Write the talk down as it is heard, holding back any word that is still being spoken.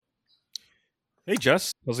Hey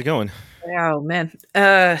Jess, how's it going? Oh man,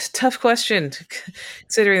 tough question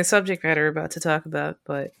considering the subject matter we're about to talk about.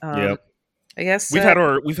 But Yeah, I guess we've had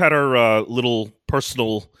our little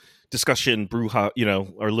personal discussion,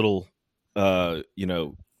 our little uh, you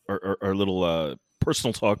know, our little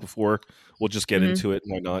personal talk before. We'll just get mhm. into it.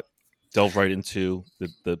 Why not delve right into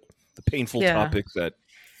the painful Yeah, topic that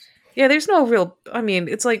yeah. There's no real. I mean,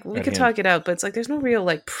 it's like we at could hand. talk it out, but it's like there's no real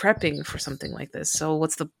like prepping for something like this. So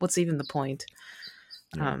what's even the point?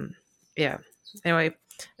 Yeah, Um, yeah. Anyway,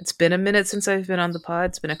 it's been a minute since I've been on the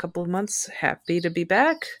pod. It's been a couple of months. Happy to be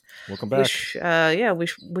back. welcome back. Yeah,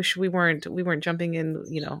 wish we weren't jumping in,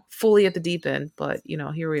 fully at the deep end. But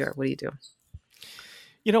here we are. What do you do?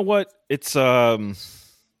 You know what? It's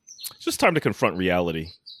just time to confront reality.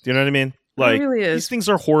 Do you know what I mean? It Like really these is. things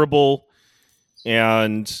are horrible,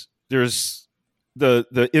 and there's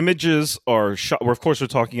the images are shot. Of course, we're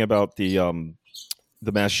talking about the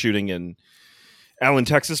mass shooting in Allen,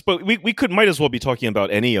 Texas, but we could might as well be talking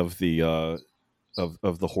about any of the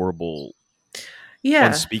of the horrible, Yeah,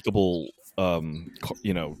 unspeakable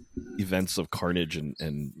events of carnage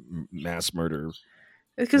and mass murder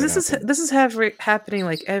because that this is happen. this is happening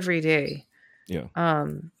like every day. Yeah,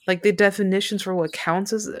 Like the definitions for what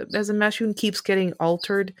counts as a mass shooting keeps getting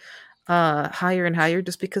altered higher and higher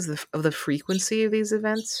just because of the frequency of these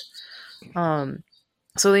events. Um,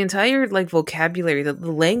 so the entire like vocabulary, the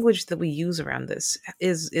language that we use around this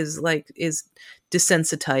is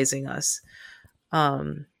desensitizing us.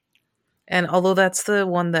 Um, and although that's the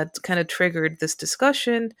one that kind of triggered this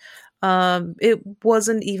discussion, it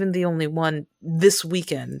wasn't even the only one this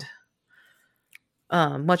weekend,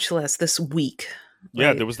 much less this week, yeah.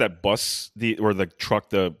 right? There was that bus, the truck,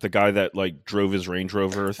 the guy that like drove his Range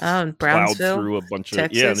Rover, plowed Brownsville, through a bunch of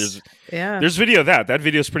yeah. And Texas. Yeah. there's video of that. That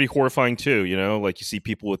video is pretty horrifying too. You know, like you see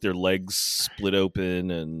people with their legs split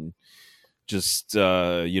open and just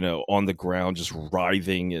on the ground, just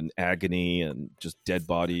writhing in agony, and just dead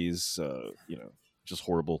bodies. Just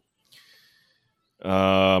horrible.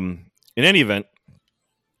 In any event,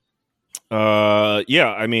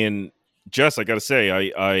 yeah. I mean, Jess, I gotta say,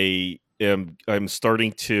 I'm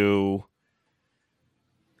starting to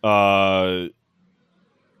uh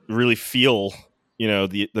really feel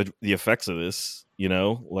the effects of this.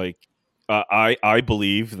 Like I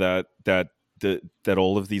believe that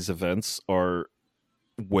all of these events are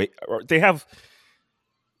way or they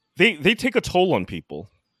take a toll on people.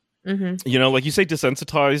 Hmm. Like you say,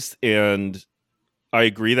 desensitized, and I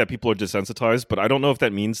agree that people are desensitized, but I don't know if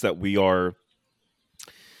that means that we are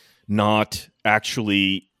not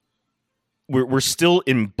actually we're still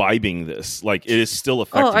imbibing this. Like it is still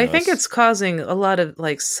Oh, I affecting think us. it's causing a lot of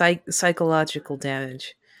like psychological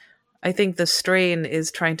damage. I think the strain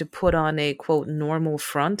is trying to put on a quote normal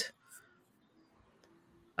front.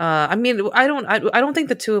 I mean, I don't think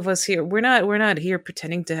the two of us here we're not here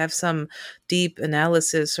pretending to have some deep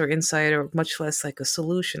analysis or insight or much less like a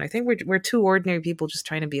solution. I think we're two ordinary people just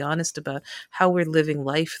trying to be honest about how we're living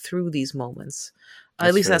life through these moments. At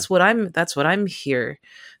That's least fair. that's what I'm here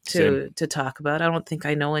Same. to talk about. I don't think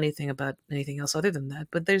I know anything about anything else other than that.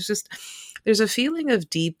 But there's a feeling of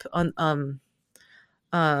deep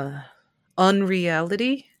uh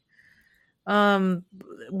unreality, um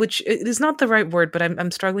which is not the right word, but I'm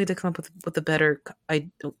struggling to come up with a better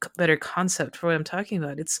concept for what I'm talking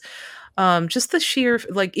about. It's just the sheer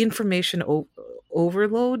like information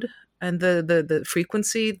overload, and the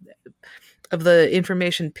frequency of the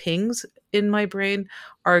information pings in my brain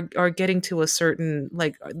are getting to a certain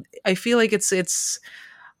like, I feel like it's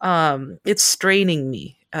straining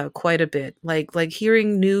me quite a bit. Like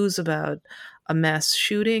hearing news about a mass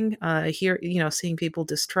shooting, seeing people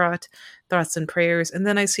distraught, thoughts and prayers, and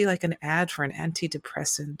then I see like an ad for an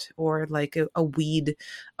antidepressant or like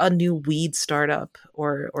a new weed startup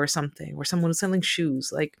or something, or someone selling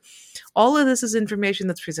shoes. Like all of this is information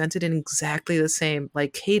that's presented in exactly the same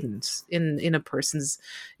like cadence in a person's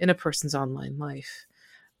online life.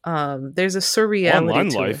 There's a surreality Online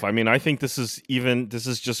to it. life. I mean, I think this is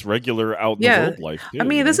just regular out in the Yeah. world life I too.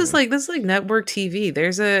 mean, this is like network TV.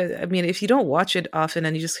 I mean, if you don't watch it often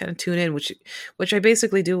and you just kind of tune in, which I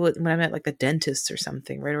basically do when I'm at like the dentist or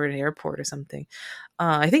something, right, or an airport or something.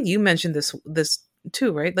 I think you mentioned this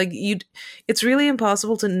too, right? Like it's really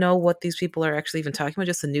impossible to know what these people are actually even talking about,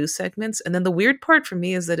 just the news segments. And then the weird part for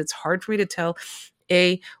me is that it's hard for me to tell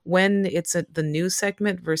when it's the news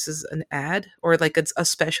segment versus an ad or like it's a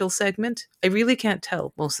special segment. I really can't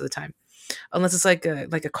tell most of the time unless it's like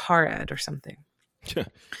a car ad or something.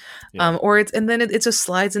 Yeah. Or it just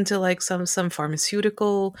slides into like some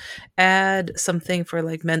pharmaceutical ad, something for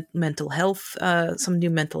like mental health, some new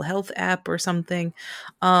mental health app or something.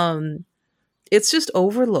 um it's just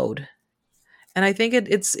overload, and I think it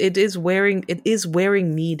is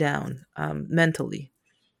wearing me down, mentally.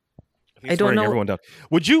 I think I it's don't wearing know. everyone down.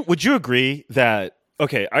 Would you agree that?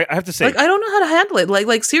 Okay, I have to Like, say, I don't know how to handle it.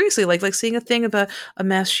 Like seriously, like seeing a thing about a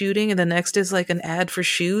mass shooting, and the next is like an ad for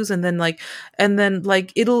shoes, and then like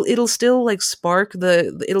it'll still like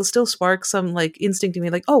it'll still spark some like instinct in me,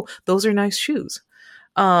 like, oh, those are nice shoes.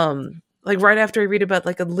 Like right after I read about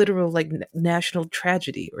like a literal like national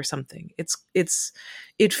tragedy or something.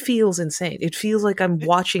 It feels insane. It feels like I'm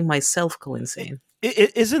watching myself go insane.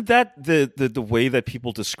 isn't that the way that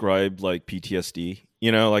people describe like PTSD?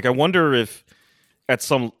 Like I wonder if at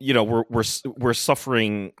some, we're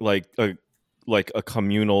suffering like a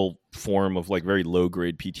communal form of like very low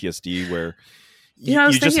grade PTSD where I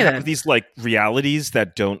was you just thinking have that. these like realities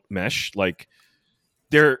that don't mesh. Like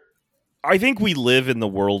there, I think we live in the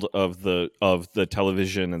world of the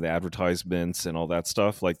television and the advertisements and all that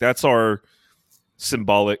stuff. Like that's the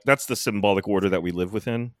symbolic order that we live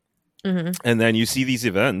within. Hmm. And then you see these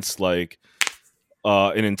events like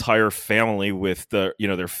an entire family with their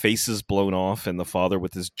faces blown off and the father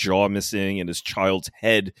with his jaw missing and his child's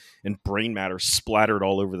head and brain matter splattered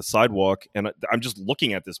all over the sidewalk. And I'm just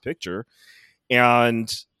looking at this picture,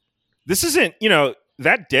 and this isn't,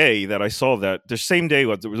 that day that I saw that, the same day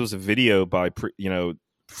there was a video by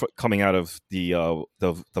coming out of the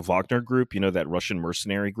Wagner group, that Russian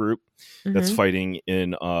mercenary group that's Hmm. fighting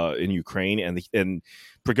in Ukraine, and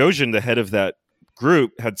Prigozhin, the head of that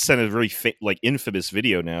group, had sent a very like infamous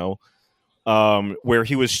video now, where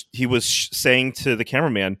he was saying to the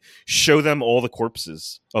cameraman, "Show them all the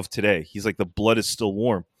corpses of today." He's like, "The blood is still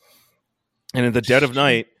warm," and in the dead of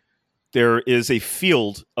night, there is a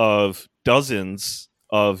field of dozens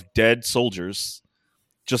of dead soldiers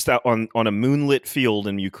just out on a moonlit field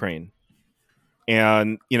in Ukraine,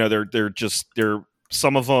 and they're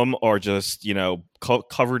some of them are just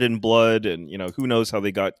covered in blood, and who knows how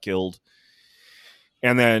they got killed.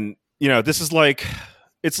 And then this is like,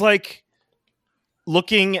 it's like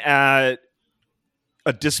looking at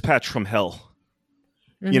a dispatch from hell,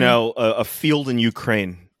 Hmm. a field in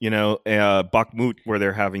Ukraine, Bakhmut, where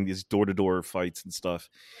they're having these door-to-door fights and stuff.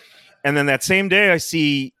 And then that same day, I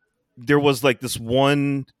see there was like this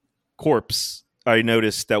one corpse I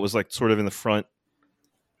noticed that was like sort of in the front,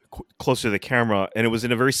 closer to the camera, and it was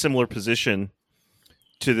in a very similar position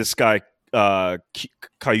to this guy,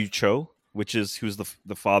 Caillou Cho, who's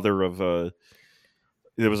the father of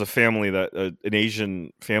there was a family that an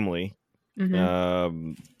Asian family,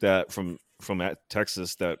 Hmm. that from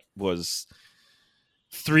Texas, that was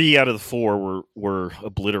 3 out of the 4 were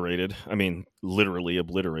obliterated. I mean, literally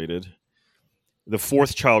obliterated. The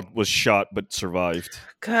fourth child was shot but survived,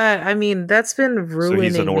 God, I mean, that's been so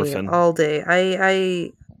he's an ruining me orphan. all day.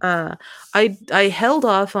 I held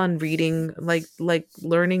off on reading, like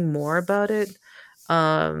learning more about it,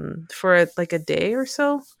 for like a day or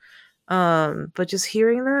so. But just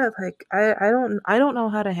hearing that, like, I don't know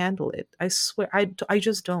how to handle it. I swear, I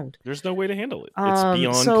just don't. There's no way to handle it. It's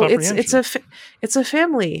beyond So comprehension. it's a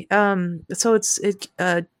family. So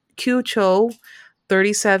Q Cho,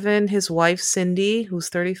 37, his wife Cindy, who's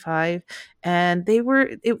 35, and then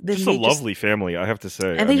Just a they just lovely family, I have to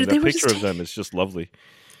say. and I mean, they that were picture just of taking. them is just lovely.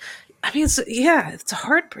 I mean, it's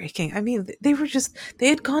heartbreaking. I mean, they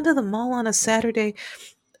had gone to the mall on a Saturday,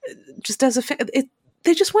 just as a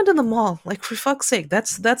they just went to the mall, like, for fuck's sake.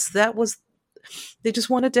 That was They just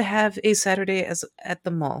wanted to have a Saturday as at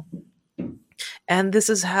the mall, and this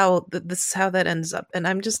is how that ends up. And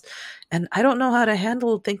I don't know how to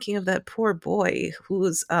handle thinking of that poor boy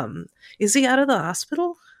who's is he out of the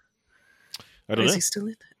hospital, I or don't is he know. still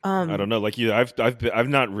in? I don't know. Like you, I've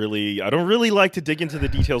not really. I don't really like to dig into the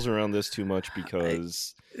details around this too much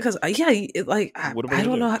because Because yeah, like, what am I I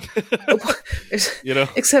don't gonna know do? how, you know?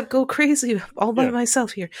 except go crazy all by Yeah.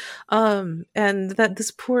 myself here. And that this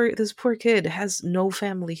poor kid has no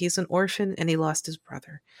family. He's an orphan, and he lost his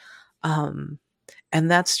brother. Um, and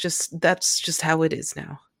that's just how it is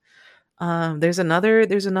now. There's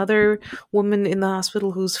another woman in the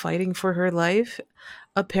hospital who's fighting for her life,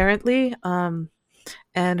 apparently.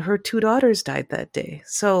 And her two daughters died that day.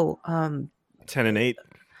 So 10 and 8.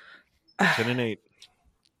 10 and 8.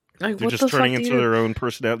 like, They're what just the turning fuck do into you? their own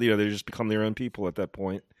personality. They just become their own people at that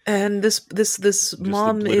point. And this Just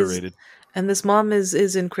mom is obliterated. and this mom is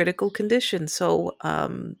in critical condition. So uh,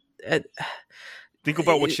 Think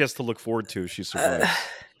about what she has to look forward to if she survives.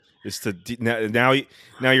 Is to now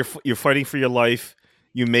you're fighting for your life.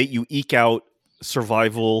 You eke out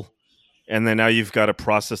survival, and then now you've got to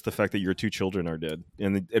process the fact that your 2 children are dead.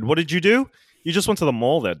 And what did you do? You just went to the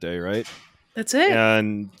mall that day, right? that's it.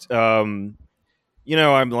 And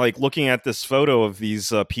I'm like looking at this photo of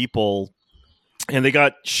these people, and they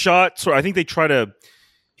got shot. So I think they try to,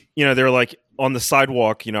 they're like on the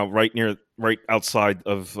sidewalk, right outside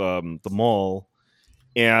of the mall,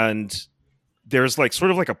 and there's like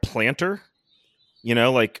sort of like a planter,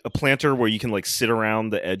 like a planter where you can like sit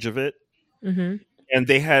around the edge of it. Mm-hmm. And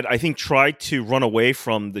they had, I think, tried to run away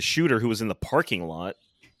from the shooter who was in the parking lot,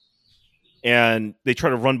 and they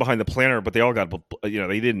tried to run behind the planter, but they all got, they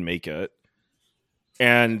didn't make it.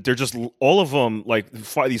 And they're just all of them, like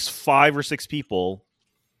these 5 or 6 people,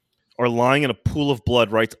 are lying in a pool of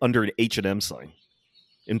blood right under an H&M sign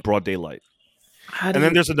in broad daylight. How do And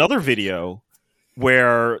then you? there's another video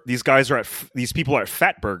where these people are at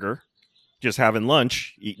Fatburger, just having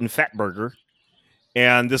lunch, eating Fatburger,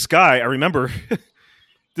 and this guy, I remember,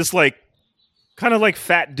 this like kind of like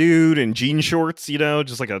fat dude in jean shorts,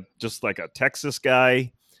 just like a Texas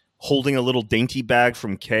guy holding a little dainty bag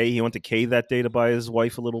from Kay. He went to Kay that day to buy his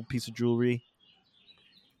wife a little piece of jewelry,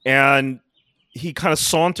 and he kind of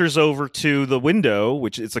saunters over to the window,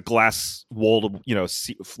 which is a glass walled,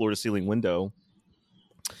 floor to ceiling window.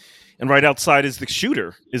 And right outside is the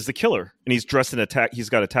shooter, is the killer, and he's dressed in he's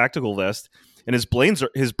got a tactical vest, and his brains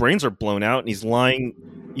are blown out, and he's lying,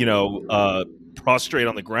 prostrate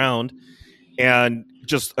on the ground, and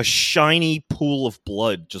just a shiny pool of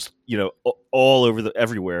blood, just all over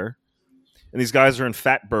everywhere. And these guys are in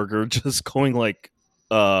Fatburger, just going like,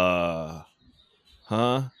 huh?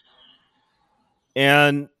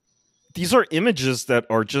 And these are images that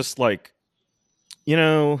are just like,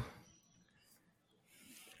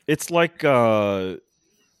 it's like, did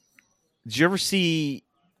you ever see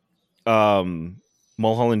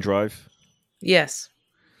Mulholland Drive? Yes.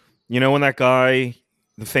 When that guy,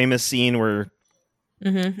 the famous scene where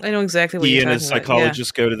Mm-hmm. I know exactly what he you're and his talking about. Yeah.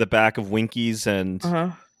 psychologist go to the back of Winky's, and Uh-huh.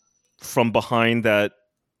 from behind that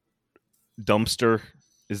dumpster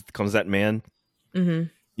comes that man.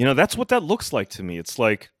 Mm-hmm. That's what that looks like to me. It's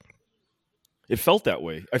like, it felt that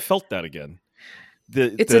way. I felt that again.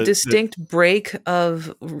 It's a distinct break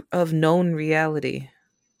of known reality.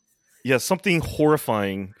 Yeah, something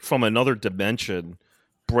horrifying from another dimension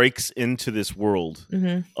breaks into this world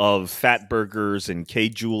Mm-hmm. of fat burgers and K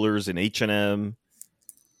Jewelers and H&M.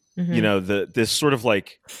 Mm-hmm. This sort of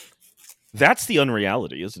like, that's the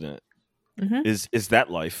unreality, isn't it? Mm-hmm. Is that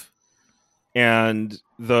life? And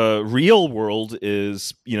the real world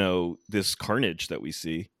is, this carnage that we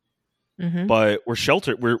see. Mm-hmm. But we're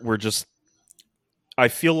sheltered. We're just, I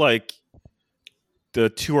feel like the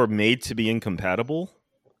two are made to be incompatible.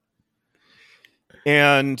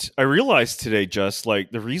 And I realized today, just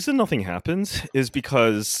like, the reason nothing happens is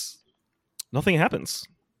because nothing happens.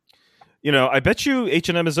 I bet you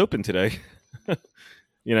H&M is open today. Or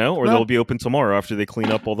Well, they'll be open tomorrow after they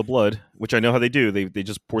clean up all the blood, which I know how they do. They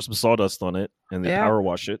just pour some sawdust on it and they yeah. power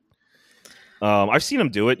wash it. I've seen them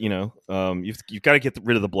do it. You've got to get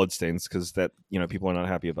rid of the blood stains, because that people are not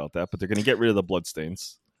happy about that, but they're going to get rid of the blood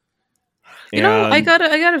stains. I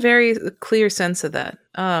got a very clear sense of that.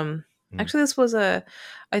 Mm. Actually,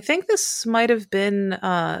 I think this might have been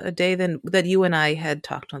a day that you and I had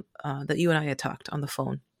talked on the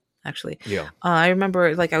phone. Actually, Yeah. I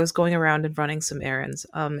remember like I was going around and running some errands,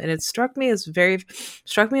 and it struck me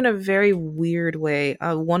in a very weird way.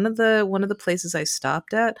 One of the places I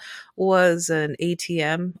stopped at was an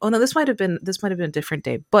ATM. Oh no, this might have been a different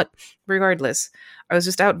day, but regardless, I was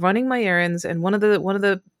just out running my errands, and one of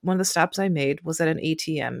the stops I made was at an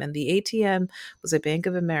ATM, and the ATM was a Bank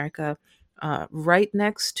of America. Right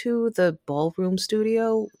next to the ballroom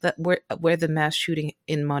studio where the mass shooting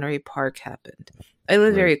in Monterey Park happened. I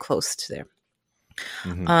live very close to there.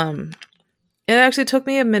 Mm-hmm. It actually took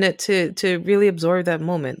me a minute to really absorb that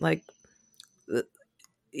moment. Like,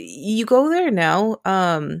 you go there now.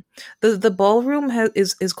 The ballroom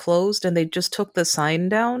is closed, and they just took the sign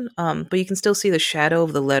down. But you can still see the shadow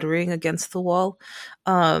of the lettering against the wall.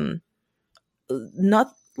 Not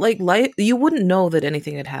like light. You wouldn't know that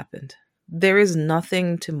anything had happened. There is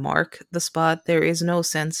nothing to mark the spot. There is no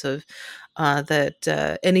sense of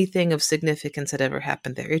that anything of significance had ever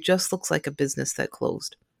happened there. It just looks like a business that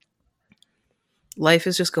closed. Life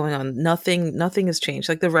is just going on. Nothing has changed.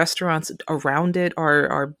 Like, the restaurants around it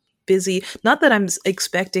are busy. Not that I'm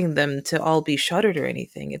expecting them to all be shuttered or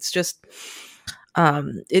anything. It's just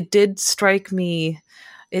it did strike me.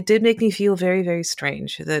 It did make me feel very, very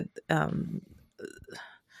strange that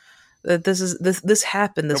that this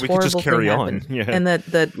happened. This We could just horrible thing carry on. happened, Yeah. and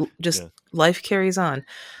that just life carries on.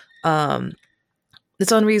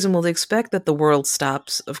 It's unreasonable to expect that the world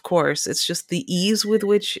stops. Of course, it's just the ease with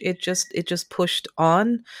which it just pushed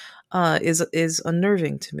on is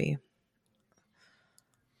unnerving to me.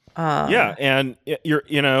 Yeah, Uh, and you're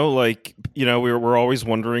like we're always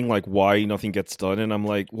wondering like why nothing gets done, and I'm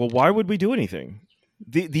like, well, why would we do anything?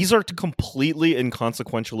 These are completely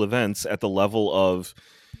inconsequential events at the level of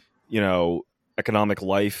you know economic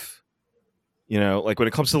life. Like when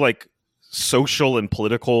it comes to like social and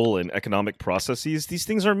political and economic processes, these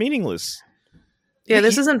things are meaningless. Yeah,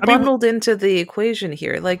 this isn't I mean, bundled into the equation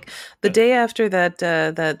here. Like the day after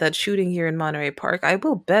that shooting here in Monterey Park, I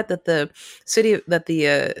will bet that the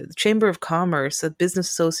Chamber of Commerce, the business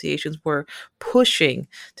associations were pushing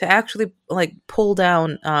to actually like pull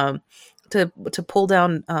down to pull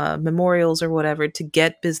down memorials or whatever to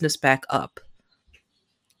get business back up.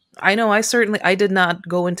 I know I did not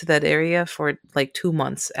go into that area for like 2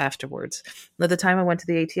 months afterwards. At the time I went to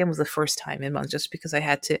the ATM was the first time in months just because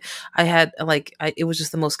it was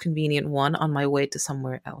just the most convenient one on my way to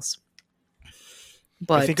somewhere else.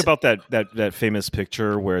 I think But about that famous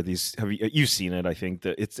picture where these have you've seen it. I think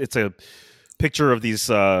that it's a picture of these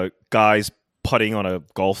guys putting on a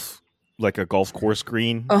golf course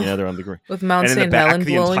green. oh, They're on the green, with Mount and in the St. back, Helen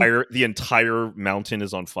blowing. the entire mountain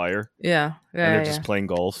is on fire, Yeah, and they're yeah, yeah. just playing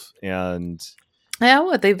golf. And Yeah,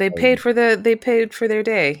 what um, they paid for their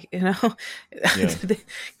day, yeah, They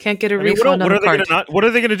can't get a I mean, refund on what the are they gonna card. not? What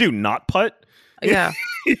are they gonna do? Not putt? Yeah.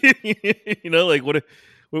 Like what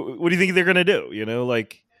do you think they're gonna do?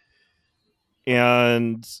 Like.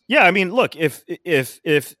 And yeah, I mean, look, if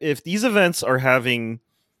these events are having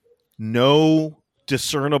no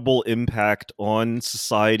discernible impact on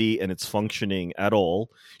society and its functioning at all,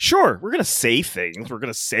 sure, we're going to say things. We're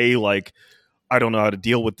going to say like, I don't know how to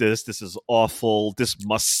deal with this. This is awful. This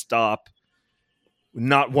must stop.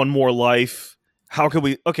 Not one more life. How can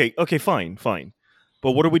we okay, fine.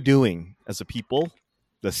 But what are we doing as a people?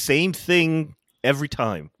 The same thing every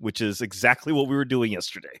time, which is exactly what we were doing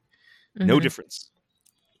yesterday. No Hmm. difference.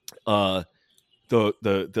 uh the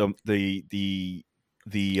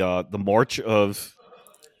march of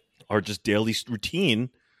our just daily routine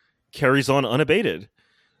carries on unabated,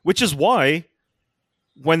 which is why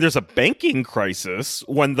when there's a banking crisis,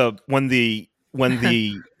 when the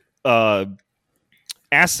uh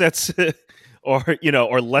assets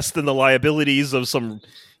are less than the liabilities of some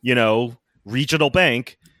you know regional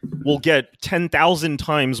bank, will get 10,000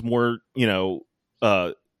 times more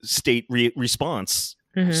uh state response,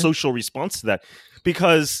 Hmm. social response to that,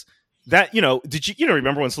 because that did you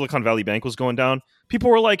remember when Silicon Valley Bank was going down? People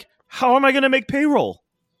were like, how am I going to make payroll?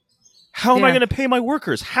 How am I Yeah. going to pay my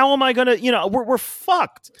workers? How am I going to, we're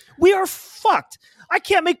fucked. We are fucked. I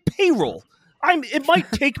can't make payroll. It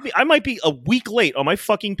might take me, I might be a week late on my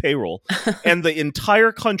fucking payroll. And the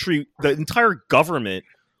entire country, the entire government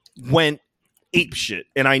went ape shit.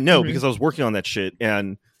 And I know Hmm. because I was working on that shit.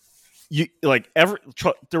 And there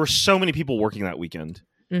were so many people working that weekend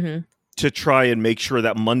Hmm. to try and make sure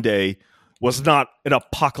that Monday was not an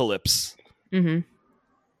apocalypse, Hmm.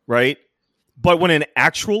 right? But when an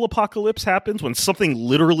actual apocalypse happens, when something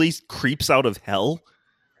literally creeps out of hell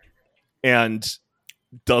and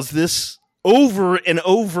does this over and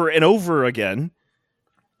over and over again,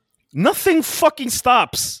 nothing fucking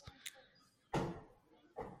stops.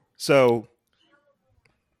 So,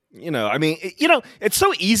 I mean, it's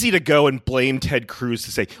so easy to go and blame Ted Cruz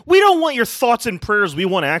to say, we don't want your thoughts and prayers, we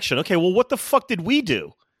want action. Okay, well, what the fuck did we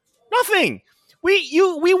do? Nothing.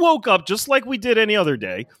 We woke up just like we did any other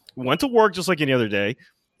day. We went to work just like any other day.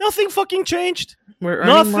 Nothing fucking changed. We're earning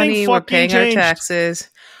Nothing money. We're fucking paying our changed. taxes.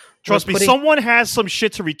 We're Trust me, putting. someone has some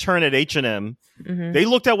shit to return at H&M. Hmm. They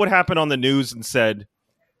looked at what happened on the news and said,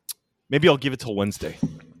 maybe I'll give it till Wednesday.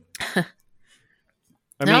 I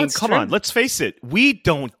No, mean, it's come on, true. let's face it. We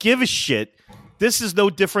don't give a shit. This is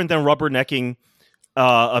no different than rubbernecking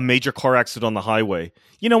a major car accident on the highway.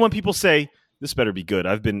 When people say, this better be good.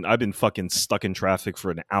 I've been fucking stuck in traffic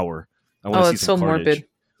for an hour. I want to Oh, see it's some so carnage. morbid.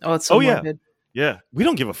 Oh, it's so Oh yeah. morbid. Yeah. We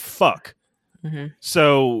don't give a fuck. Hmm.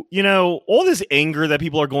 So, all this anger that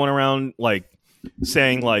people are going around like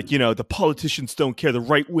saying like, the politicians don't care, the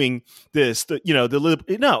right wing, this,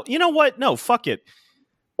 no, you know what? No, fuck it.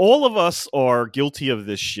 All of us are guilty of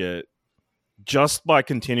this shit just by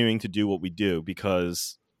continuing to do what we do,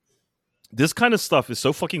 because this kind of stuff is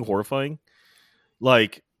so fucking horrifying.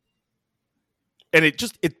 Like, and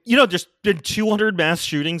there's been 200 mass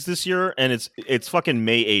shootings this year, and it's fucking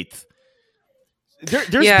May 8th.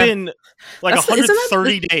 There's Yeah, been like that's isn't that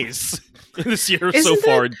 130 days this year so isn't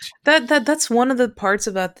far. that's one of the parts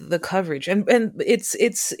about the coverage, and it's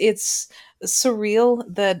surreal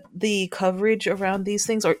that the coverage around these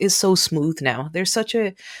things is so smooth now. There's such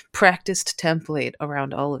a practiced template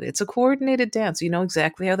around all of it. It's a coordinated dance. You know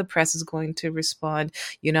exactly how the press is going to respond.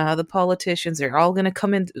 You know how the politicians, they're all going to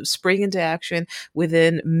come in, spring into action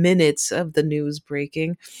within minutes of the news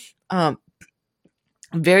breaking. Um,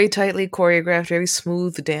 Very tightly choreographed, very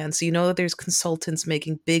smooth dance. You know that there's consultants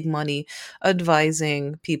making big money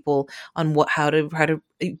advising people on how to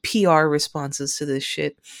PR responses to this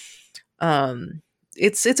shit. Um,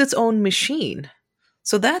 it's its own machine,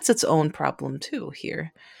 so that's its own problem too.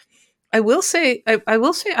 Here, I will say, I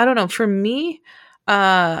don't know. For me,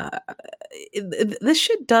 uh, this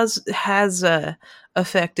shit does has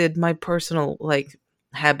affected my personal like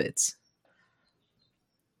habits,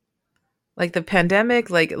 like the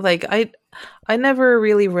pandemic. I never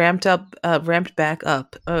really ramped back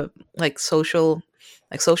up like social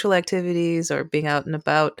activities or being out and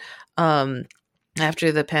about.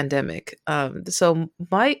 After the pandemic. So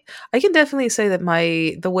my I can definitely say that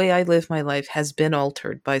my the way I live my life has been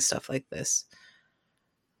altered by stuff like this.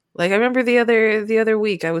 Like I remember the other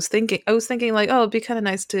week I was thinking like, oh, it'd be kind of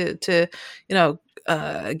nice to you know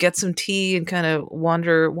get some tea and kind of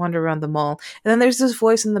wander around the mall. And then there's this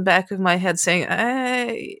voice in the back of my head saying,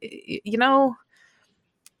 you know,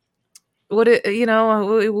 would it you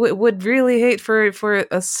know would really hate for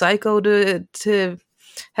a psycho to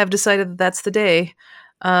have decided that that's the day.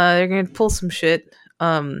 They're gonna pull some shit.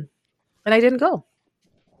 And I didn't go.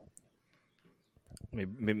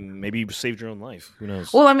 Maybe you saved your own life. Who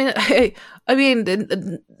knows? Well, I mean, I mean,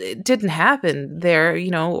 it didn't happen there,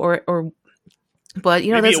 you know, or, but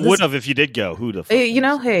you know, Maybe that's it would this, have if you did go. Who the fuck you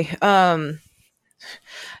know, knows? hey,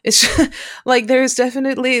 it's like there's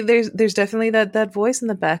definitely that voice in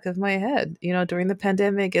the back of my head. You know, during the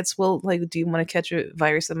pandemic, it's, well, like, do you want to catch a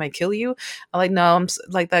virus that might kill you? I'm like, no,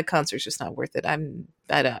 like, that concert's just not worth it.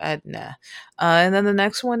 I don't, nah. And then the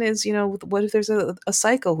next one is, you know, what if there's a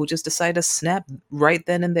psycho who just decided to snap right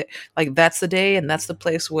then and there? Like, that's the day and that's the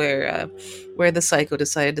place where the psycho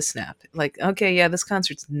decided to snap. Like, okay, yeah, this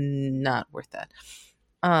concert's not worth that.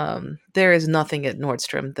 There is nothing at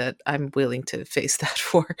Nordstrom that I'm willing to face that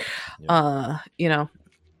for. Yeah. You know,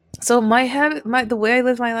 so my habit, the way I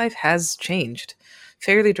live my life has changed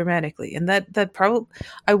fairly dramatically, and that probably,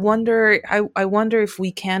 I wonder if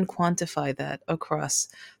we can quantify that across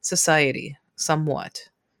society somewhat.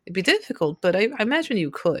 It'd be difficult, but I imagine you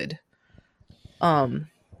could. Um,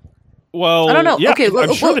 I don't Well, know. yeah, Okay,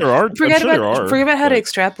 I'm sure there are. I'm sure there forget are, about how to but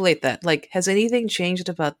extrapolate that. Like, has anything changed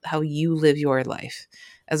about how you live your life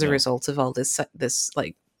as a no. result of all this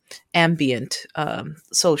like ambient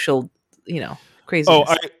social, you know, Oh,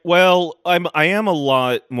 craziness? I am a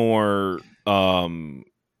lot more. Someone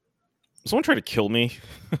tried to kill me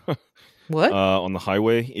What? on the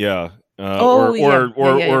highway. Yeah. Oh yeah, yeah,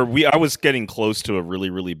 yeah, yeah. Or we I was getting close to a really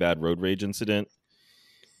really bad road rage incident,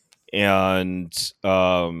 and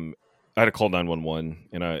I had to call 911,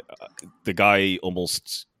 and the guy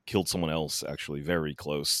almost killed someone else. Actually, very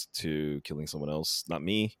close to killing someone else. Not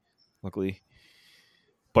me, luckily,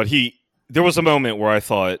 but he. There was a moment where I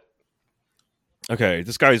thought, okay,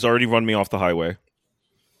 this guy's already run me off the highway,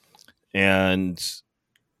 and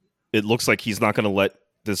it looks like he's not going to let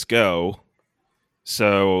this go.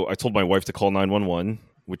 So I told my wife to call 911,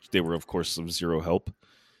 which they were, of course, of zero help.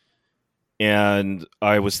 And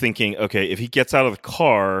I was thinking, okay, if he gets out of the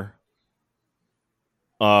car,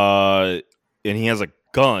 and he has a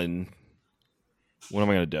gun, what am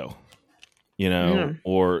I going to do? You know, Mm,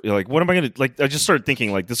 or like, what am I going to like? I just started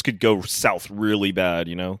thinking like this could go south really bad.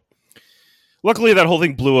 You know, luckily that whole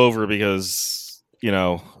thing blew over because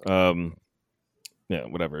yeah,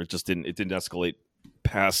 whatever. It just didn't. It didn't escalate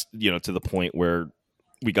past to the point where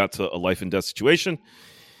we got to a life and death situation.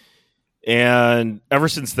 And ever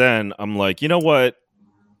since then, I'm like, you know what?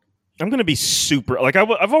 I'm gonna be super like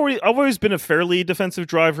I've always been a fairly defensive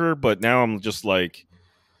driver, but now I'm just like,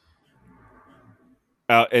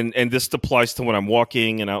 and this applies to when I'm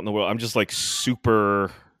walking and out in the world. I'm just like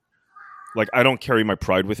super, like I don't carry my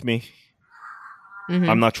pride with me. I'm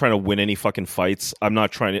mm-hmm. not trying to win any fucking fights. I'm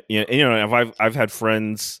not trying to, I've had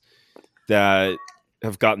friends that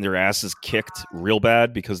have gotten their asses kicked real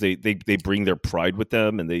bad because they bring their pride with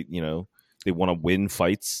them, and they want to win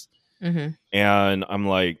fights. Mm-hmm. And I'm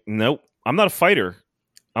like, nope, I'm not a fighter.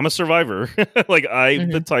 I'm a survivor. Like I'm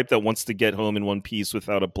the Mm-hmm. type that wants to get home in one piece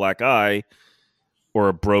without a black eye or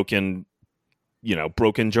a broken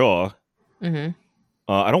jaw. Mm-hmm.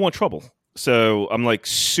 I don't want trouble. So I'm like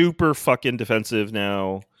super fucking defensive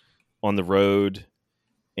now on the road,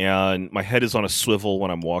 and my head is on a swivel when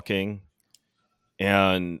I'm walking.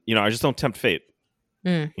 And I just don't tempt fate.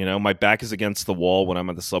 Mm. My back is against the wall when I'm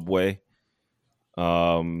at the subway.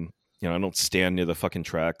 I don't stand near the fucking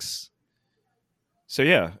tracks. So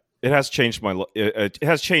yeah, it has changed it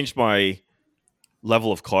has changed my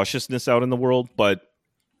level of cautiousness out in the world, but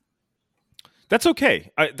that's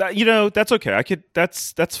okay. That's okay.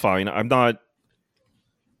 That's fine. I'm not.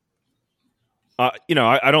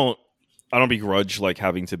 I don't begrudge like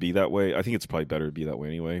having to be that way. I think it's probably better to be that way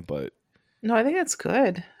anyway. But No, I think that's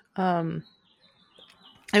good. Um,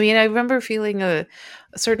 I mean, I remember feeling a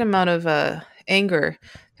certain amount of anger.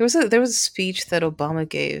 There was a speech that Obama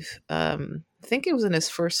gave. I think it was in his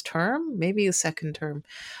first term, maybe his second term.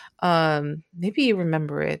 Maybe you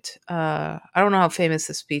remember it. I don't know how famous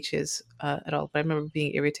the speech is at all, but I remember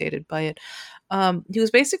being irritated by it. He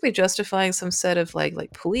was basically justifying some set of like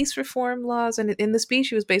police reform laws, and in the speech,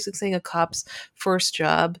 he was basically saying a cop's first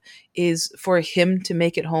job is for him to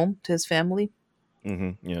make it home to his family.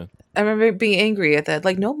 yeah, I remember being angry at that.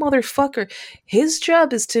 Like, no, motherfucker, his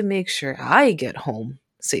job is to make sure I get home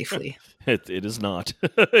safely. it is not.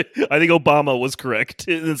 I think Obama was correct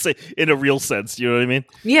in a real sense. You know what I mean?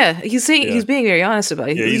 Yeah, he's saying Yeah, he's being very honest about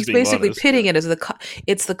it. yeah. He's He's being basically honest. pitting Yeah. it as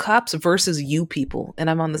it's the cops versus you people, and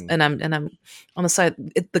I'm on the Mm. and I'm on the side.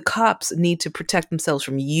 The cops need to protect themselves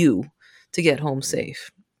from you to get home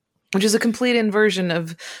safe, which is a complete inversion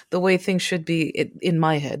of the way things should be in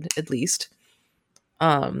my head, at least.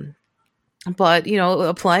 Um, but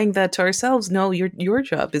applying that to ourselves, no, your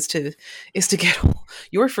job is to get home.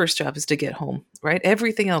 Your first job is to get home, right?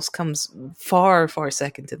 Everything else comes far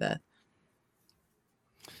second to that.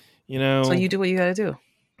 You So know, you do what you got to do.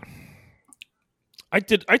 I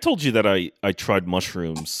did. I told you that I tried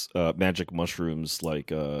mushrooms, magic mushrooms,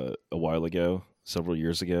 like a while ago, several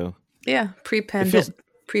years ago. Yeah, It feels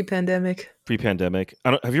pre-pandemic. pre-pandemic.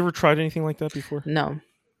 I don't. Have you ever tried anything like that before? No.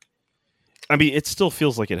 I mean, it still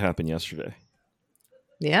feels like it happened yesterday.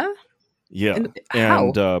 Yeah? Yeah, And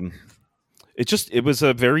and how? it was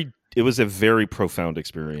a very profound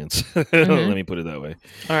experience. Let Mhm. me put it that way.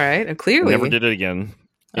 All right. And I never clearly. did it again,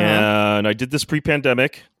 Uh-huh. and I did this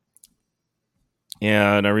pre-pandemic,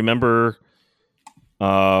 and I remember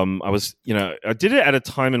I did it at a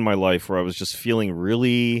time in my life where I was just feeling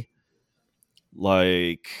really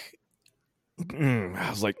like I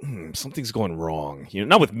was like something's going wrong,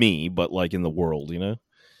 not with me but like in the world.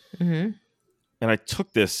 Mhm. And I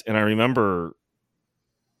took this and I remember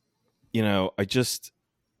I just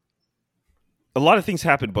a lot of things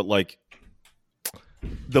happened, but like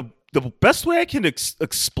the best way I can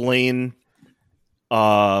explain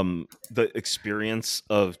the experience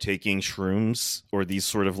of taking shrooms or these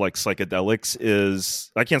sort of like psychedelics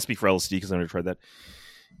is, I can't speak for LSD because I never tried that,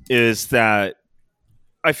 is that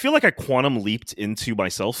I feel like I quantum leaped into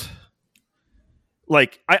myself.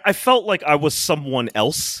 Like I felt like I was someone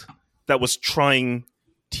else that was trying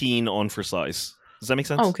teen on for size. Does that make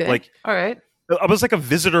sense? Okay. Like All right. I was like a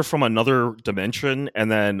visitor from another dimension, and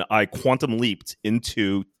then I quantum leaped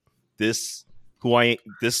into this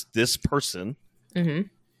this person, Mhm.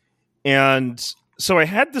 and so I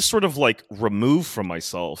had this sort of like remove from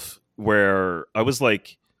myself where I was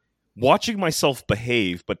like watching myself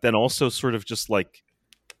behave, but then also sort of just like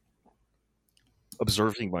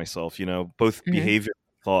observing myself, both Mhm. behavior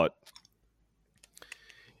and thought.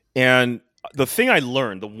 And the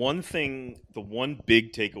one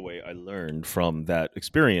big takeaway I learned from that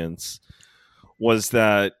experience was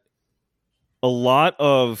that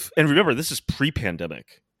and remember, this is pre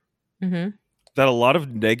pandemic, Mhm. that a lot of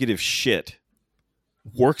negative shit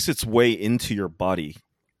works its way into your body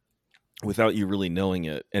without you really knowing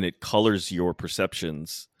it. And it colors your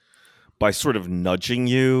perceptions by sort of nudging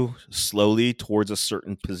you slowly towards a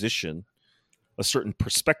certain position, a certain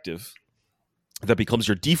perspective that becomes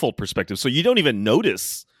your default perspective. So you don't even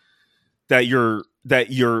notice that you're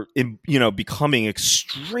becoming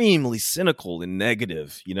extremely cynical and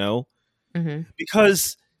negative, Mhm.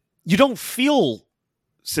 because you don't feel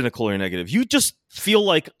cynical or negative. You just feel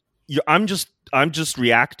like I'm just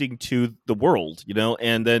reacting to the world,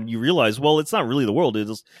 and then you realize, well, it's not really the world. It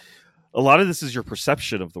is a lot of this is your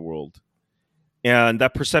perception of the world, and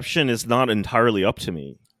that perception is not entirely up to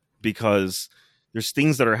me because there's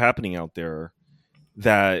things that are happening out there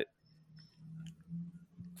that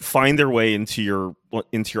find their way into your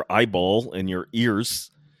eyeball and your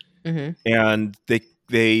ears, Mhm. and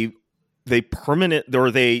they permanent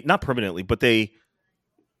or they not permanently, but they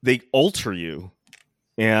alter you,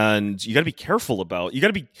 and you got to be careful about you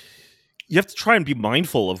have to try and be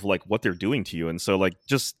mindful of like what they're doing to you. And so like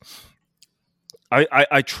just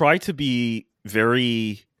I try to be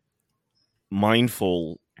very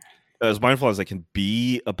mindful, as mindful as I can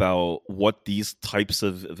be, about what these types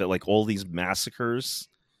of like all these massacres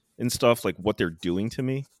and stuff, like what they're doing to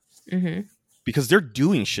me. Mhm. because they're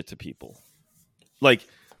doing shit to people. Like,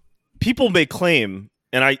 people may claim,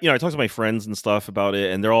 and I talk to my friends and stuff about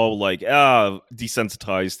it, and they're all like,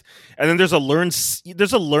 desensitized. And then there's a learned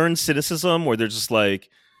cynicism where they're just like,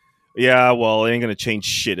 yeah, well, it ain't gonna change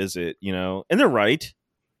shit, is it? And they're right,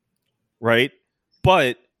 right?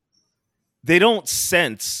 But they don't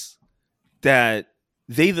sense that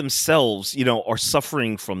they themselves, are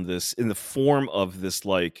suffering from this in the form of this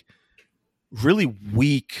like really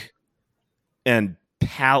weak and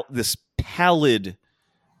this pallid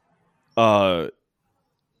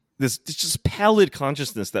this just pallid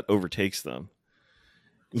consciousness that overtakes them.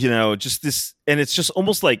 Just this, and it's just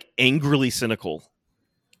almost like angrily cynical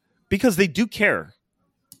because they do care.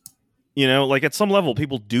 Like at some level,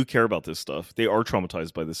 people do care about this stuff. They are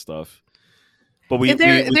traumatized by this stuff. But we learn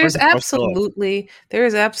there's to brush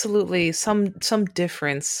it off. absolutely some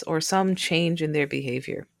difference or some change in their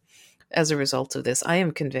behavior as a result of this. I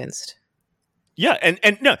am convinced. Yeah,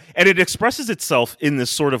 and no, and it expresses itself in this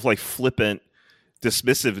sort of like flippant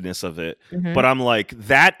dismissiveness of it. Hmm. But I'm like,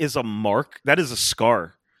 that is a mark, that is a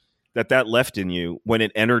scar that left in you when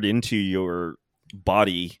it entered into your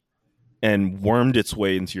body and wormed its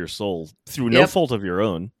way into your soul through no Yep. fault of your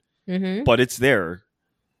own. Hmm. But it's there,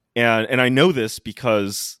 and I know this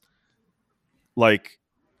because, like,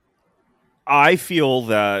 I feel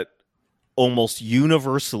that almost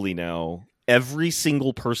universally now, every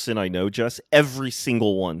single person I know, Jess, every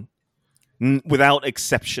single one, without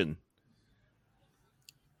exception,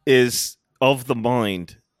 is of the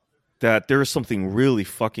mind that there is something really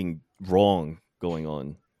fucking wrong going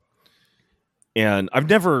on. And I've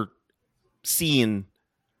never seen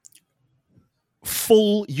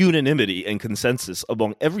full unanimity and consensus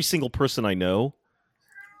among every single person I know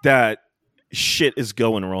that shit is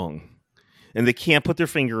going wrong. And they can't put their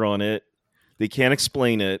finger on it. They can't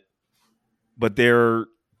explain it, but they're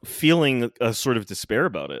feeling a sort of despair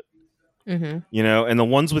about it. Hmm. And the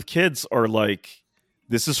ones with kids are like,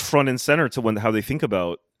 this is front and center to how they think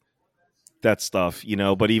about that stuff,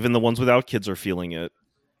 but even the ones without kids are feeling it.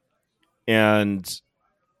 And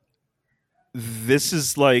this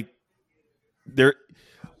is like, there,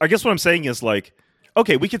 I guess what I'm saying is like,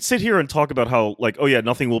 okay, we could sit here and talk about how like, oh yeah,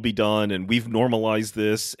 nothing will be done and we've normalized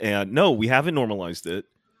this, and no, we haven't normalized it.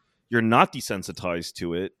 You're not desensitized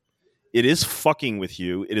to it. It is fucking with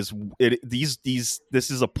you. It is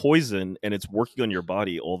this is a poison and it's working on your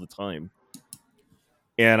body all the time.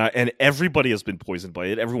 And everybody has been poisoned by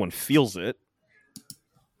it. Everyone feels it.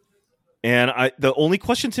 And the only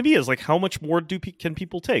question to me is like, how much more can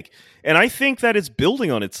people take? And I think that it's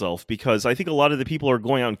building on itself because I think a lot of the people who are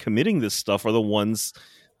going out and committing this stuff are the ones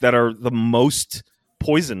that are the most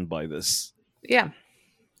poisoned by this. Yeah.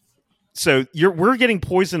 So we're getting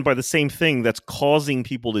poisoned by the same thing that's causing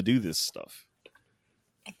people to do this stuff.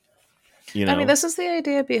 I mean, this is the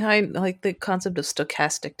idea behind like the concept of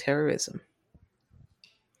stochastic terrorism.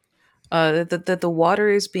 That the water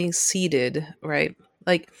is being seeded, right?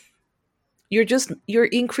 Like you're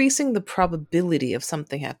increasing the probability of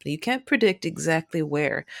something happening. You can't predict exactly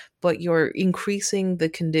where, but you're increasing the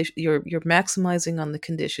condition. You're maximizing on the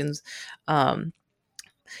conditions. Um,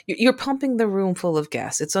 you're pumping the room full of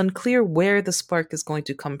gas. It's unclear where the spark is going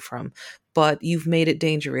to come from, but you've made it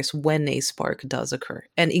dangerous when a spark does occur,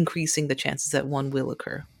 and increasing the chances that one will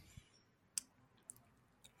occur.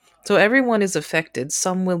 So everyone is affected.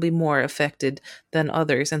 Some will be more affected than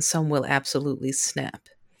others, and some will absolutely snap.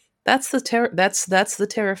 That's the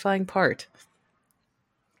terrifying part.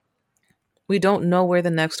 We don't know where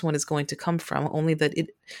the next one is going to come from, only that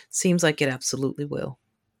it seems like it absolutely will.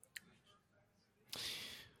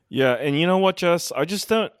 Yeah, and you know what, Jess? I just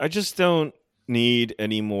don't need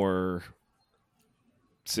any more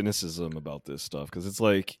cynicism about this stuff because it's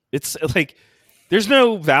like there's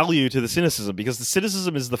no value to the cynicism because the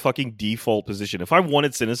cynicism is the fucking default position. If I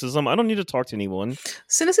wanted cynicism, I don't need to talk to anyone.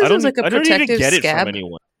 Cynicism is like a I don't need to protective get it from scab.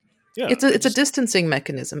 anyone. Yeah, It's a distancing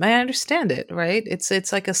mechanism. I understand it, right? It's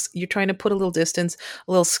like you're trying to put a little distance,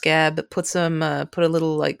 a little scab, put a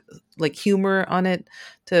little like humor on it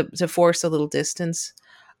to force a little distance.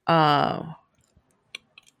 Uh,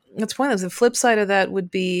 That's pointless. The flip side of that would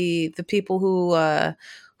be the people who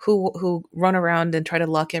run around and try to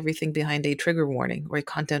lock everything behind a trigger warning or a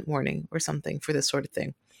content warning or something for this sort of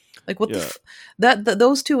thing. Like what yeah.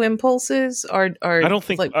 those two impulses are I don't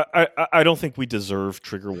think like I don't think we deserve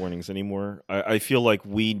trigger warnings anymore. I feel like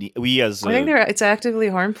we as I think a it's actively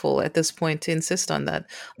harmful at this point to insist on that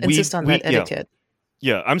yeah, etiquette.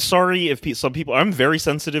 yeah. I'm sorry if some people. I'm very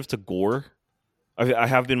sensitive to gore. I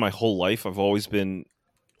have been my whole life. I've always been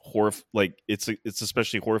like it's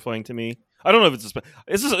especially horrifying to me. I don't know if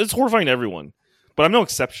it's horrifying to everyone, but I'm no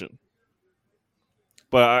exception.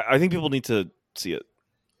 but I think people need to see it.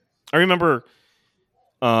 I remember,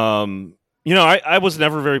 I was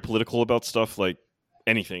never very political about stuff like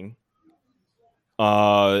anything.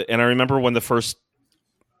 And I remember when the first,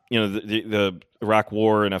 the Iraq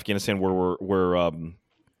War and Afghanistan War were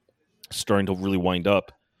starting to really wind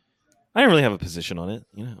up. I didn't really have a position on it.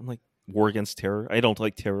 I'm like, war against terror. I don't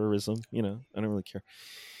like terrorism. I don't really care.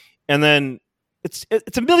 And then it's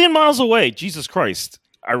a million miles away. Jesus Christ,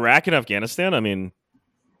 Iraq and Afghanistan. I mean,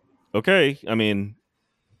 okay. I mean,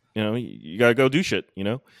 you gotta go do shit.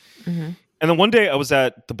 Mm-hmm. And then one day I was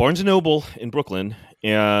at the Barnes and Noble in Brooklyn,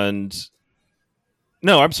 and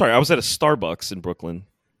no, I'm sorry, I was at a Starbucks in Brooklyn,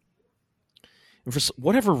 and for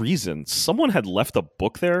whatever reason, someone had left a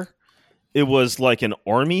book there. It was like an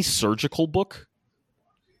army surgical book,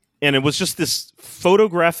 and it was just this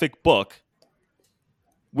photographic book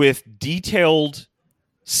with detailed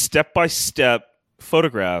step-by-step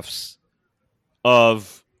photographs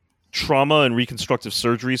of trauma and reconstructive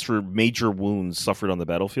surgeries for major wounds suffered on the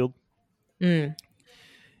battlefield. Mm.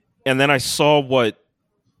 And then I saw what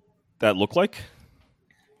that looked like.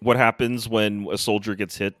 What happens when a soldier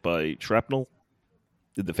gets hit by shrapnel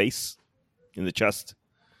in the face, in the chest.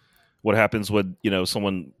 What happens when,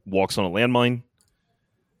 someone walks on a landmine.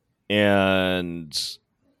 And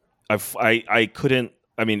I couldn't,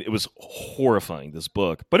 it was horrifying, this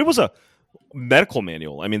book. But it was a medical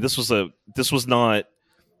manual. I mean, this was not,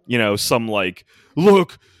 some like,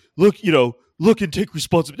 look, look and take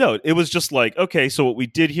responsibility. No, it was just like, okay, so what we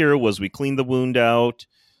did here was we cleaned the wound out,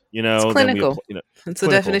 It's then we, clinical. It's the clinical.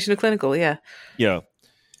 definition of clinical. Yeah. Yeah.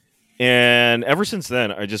 And ever since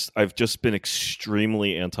then, I've just been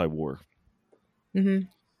extremely anti-war. Mm-hmm.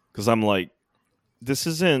 Because I'm like, it's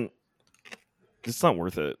not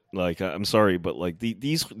worth it. Like, I'm sorry, but like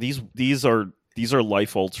these are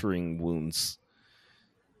life-altering wounds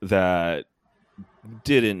that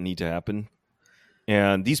didn't need to happen.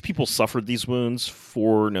 And these people suffered these wounds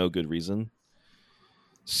for no good reason.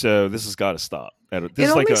 So this has got to stop. It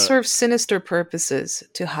only serves sinister purposes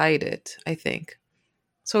to hide it, I think.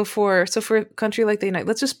 So for a country like the United,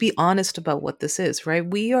 let's just be honest about what this is, right?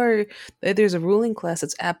 There's a ruling class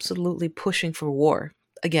that's absolutely pushing for war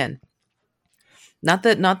again. Not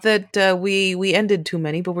that we ended too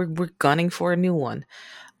many, but we're gunning for a new one.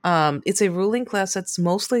 It's a ruling class that's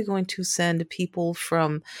mostly going to send people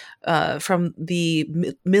from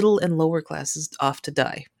the middle and lower classes off to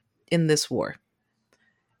die in this war.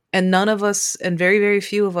 And none of us, and very, very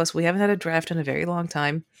few of us, we haven't had a draft in a very long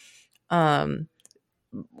time.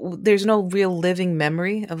 There's no real living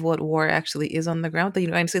memory of what war actually is on the ground. The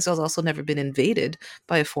United States has also never been invaded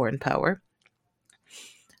by a foreign power.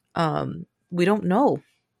 We don't know.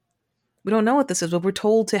 We don't know what this is, but we're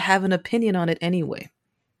told to have an opinion on it anyway.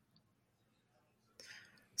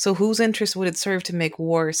 So whose interest would it serve to make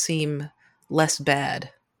war seem less bad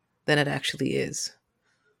than it actually is?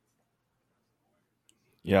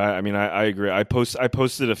 Yeah, I agree. I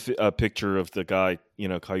posted a picture of the guy,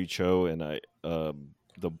 Caillou Cho, and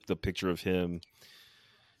the picture of him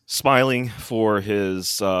smiling for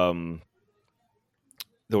his. There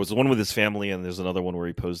was one with his family, and there's another one where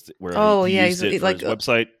he posed where he used it for his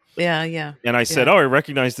website. Yeah. And I said, "Oh, I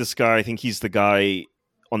recognize this guy. I think he's the guy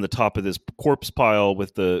on the top of this corpse pile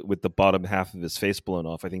with the bottom half of his face blown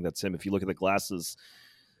off. I think that's him. If you look at the glasses,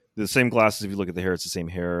 the same glasses. If you look at the hair, it's the same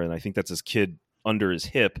hair. And I think that's his kid under his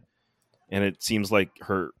hip, and it seems like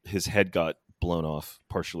his head got blown off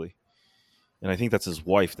partially, and I think that's his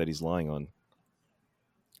wife that he's lying on."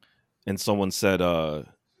 And someone said,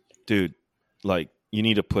 dude, like, you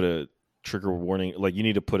need to put a trigger warning, like, you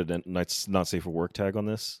need to put a not safe for work tag on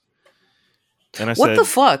this. And I said, what the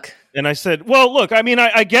fuck? And I said, well, look,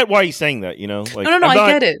 I get why he's saying that, like, no,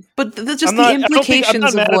 I get it, but that's just the implications. I'm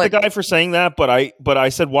not mad of what at the guy for saying that, but I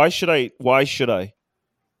said, why should I?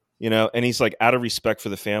 And he's like, out of respect for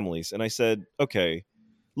the families. And I said, okay,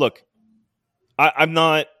 look, I'm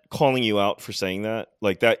not calling you out for saying that.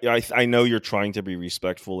 Like that, I know you're trying to be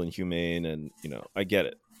respectful and humane, and I get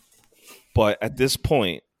it. But at this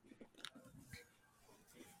point,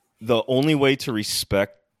 the only way to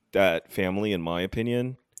respect that family, in my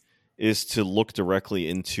opinion, is to look directly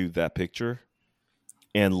into that picture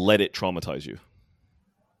and let it traumatize you.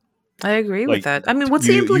 I agree with that. I mean, what's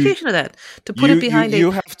the implication of that? To put it behind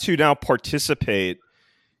you have to now participate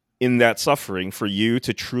in that suffering for you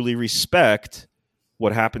to truly respect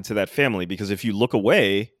what happened to that family. Because if you look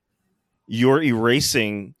away, you're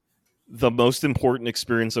erasing the most important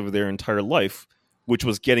experience of their entire life, which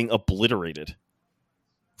was getting obliterated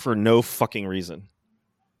for no fucking reason.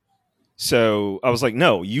 So I was like,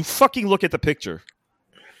 no, you fucking look at the picture.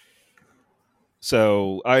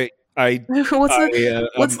 So I I What's the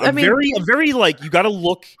what's I mean, I'm very like you got to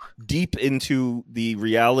look deep into the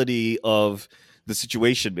reality of the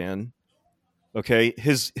situation, man. Okay,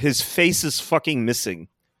 his face is fucking missing.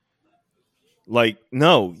 Like,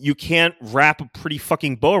 no, you can't wrap a pretty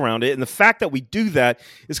fucking bow around it. And the fact that we do that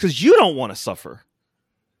is because you don't want to suffer,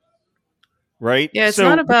 right? yeah, it's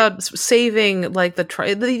not So about saving like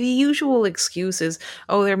the usual excuses.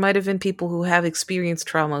 Oh, there might have been people who have experienced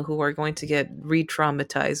trauma who are going to get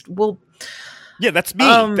re-traumatized. Well, yeah, that's me.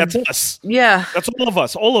 um, That's us. yeah. That's all of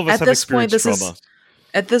us. All of us At have this point, experienced trauma.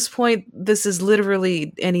 this is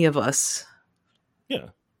literally any of us. Yeah.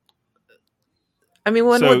 I mean,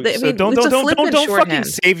 I So mean, it's a flippant don't fucking shorthand.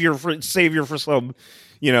 savior for some,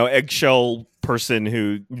 eggshell person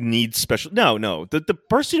who needs special. No, no. The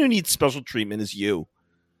person who needs special treatment is you.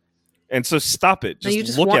 And so stop it. No,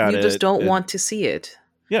 Just look at you just it don't and want to see it.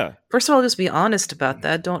 yeah. First of all, just be honest about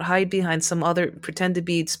that. Don't hide behind some other, pretend to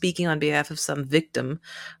be speaking on behalf of some victim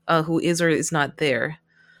who is or is not there.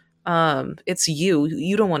 It's you.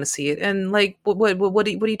 You don't want to see it. And like, what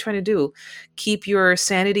are you trying to do? Keep your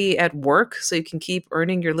sanity at work so you can keep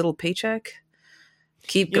earning your little paycheck?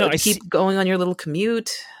 You know, Keep going on your little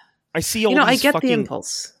commute? I see You all know, I these get the fucking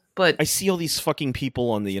impulse, but I see all these fucking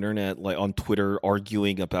people on the internet, like on Twitter,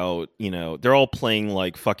 arguing about, they're all playing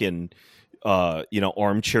like fucking,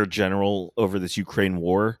 armchair general over this Ukraine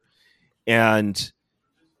war, and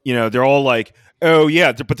they're all like, oh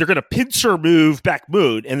yeah, but they're gonna pincer move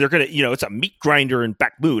Bakhmut, and they're gonna, it's a meat grinder in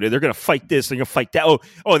Bakhmut, and they're gonna fight this, they're gonna fight that. Oh,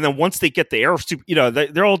 and then once they get the air,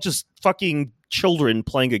 they're all just fucking children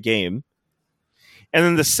playing a game. And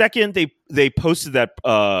then the second they posted that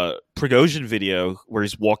Prigozhin video where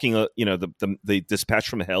he's walking, the dispatch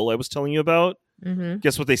from hell I was telling you about. mhm.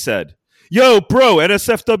 Guess what they said? Yo, bro,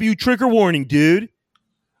 NSFW trigger warning, dude.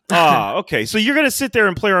 Ah, okay. So you're gonna sit there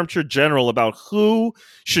and play armchair general about who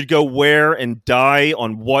should go where and die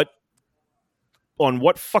on what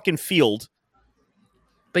fucking field,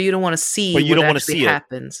 But you don't want to see but you what don't want to actually see it.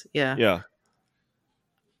 happens. Yeah. Yeah.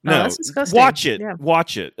 Oh, No, that's disgusting. watch it. Yeah.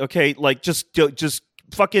 Watch it. Okay, like just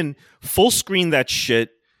fucking full screen that shit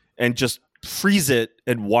and just freeze it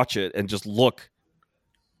and watch it and just look.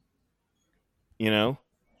 You know,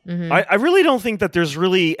 Hmm. I really don't think that there's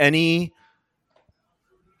really any.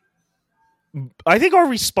 I think our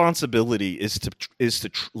responsibility is to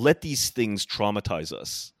let these things traumatize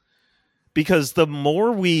us, because uh the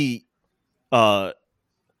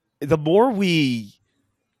more we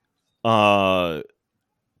uh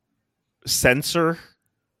censor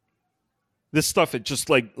this stuff, it just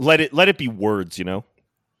like let it be words,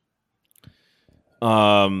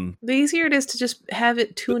 um The easier it is to just have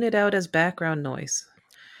it tune it out as background noise.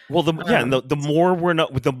 well, and Um, the more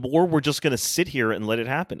the more we're just going to sit here and let it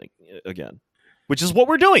happen again, which is what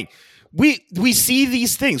we're doing. We see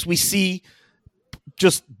these things, we see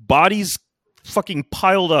just bodies fucking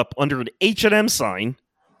piled up under an H&M sign,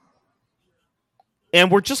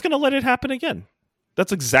 and we're just going to let it happen again.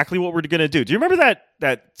 That's exactly what we're going to do. Do you remember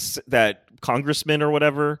that congressman or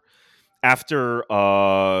whatever, after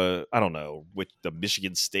I don't know, with the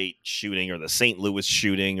Michigan State shooting or the St. Louis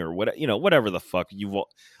shooting or whatever the fuck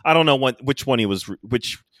I don't know which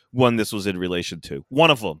one this was in relation to. One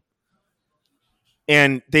of them.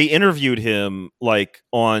 And they interviewed him like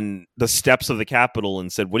on the steps of the Capitol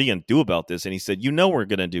and said, "What are you going to do about this?" And he said, we're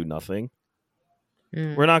going to do nothing.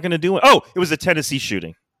 We're mm. not going to do it." Oh, it was a Tennessee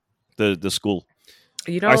shooting. The school.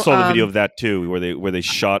 You I know, saw the video of that too, where they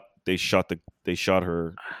shot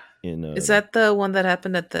her in. is that the one that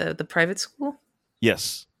happened at the private school?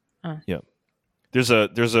 Yes. Oh. Yeah. There's a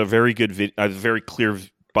very good a very clear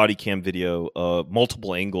body cam video,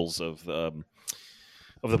 multiple angles of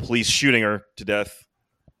the police shooting her to death,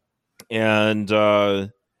 and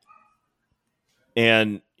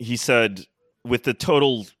he said, with the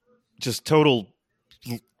total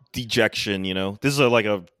dejection, this is like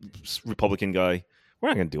a Republican guy. We're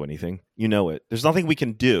not going to do anything. It. There's nothing we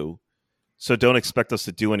can do. So don't expect us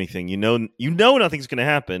to do anything. Nothing's going to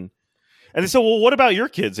happen. And they said, well, what about your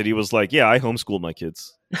kids? And he was like, yeah, I homeschooled my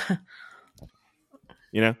kids. I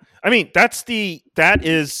mean, that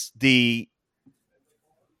is the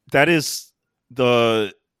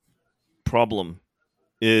problem,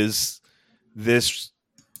 is this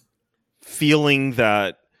feeling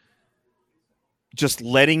that just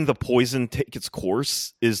letting the poison take its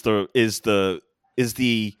course is the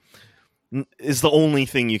only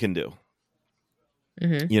thing you can do.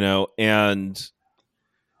 Hmm. And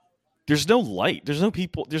there's no light, there's no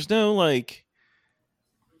people, there's no like,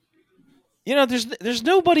 there's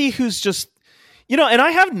nobody who's just, and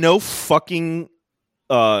I have no fucking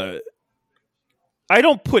I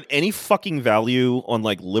don't put any fucking value on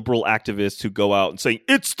like liberal activists who go out and say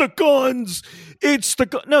it's the guns, it's the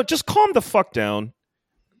gun. No, just calm the fuck down.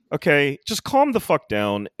 Okay, just calm the fuck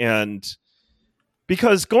down. And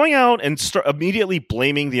because going out and start immediately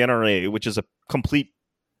blaming the NRA, which is a complete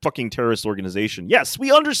fucking terrorist organization. Yes,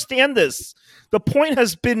 we understand this. The point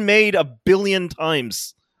has been made a billion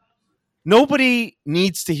times. Nobody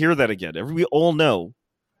needs to hear that again. We all know.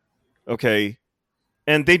 Okay,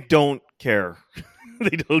 and they don't care.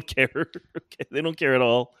 They don't care. Okay? They don't care at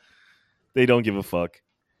all. They don't give a fuck.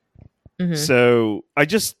 Mm-hmm. So I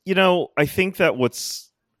just, I think that what's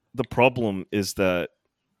the problem is that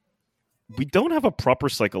we don't have a proper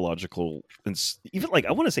psychological, and even like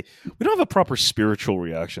I want to say, we don't have a proper spiritual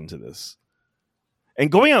reaction to this.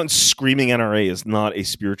 And going out and screaming NRA is not a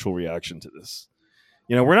spiritual reaction to this.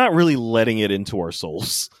 We're not really letting it into our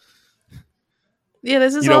souls. Yeah,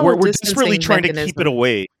 this is all we're distancing desperately trying mechanism. to keep it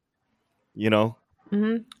away.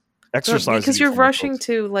 Mm-hmm. Exercising because you're from our rushing folks.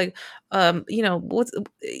 to like,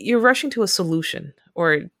 you're rushing to a solution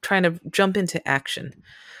or trying to jump into action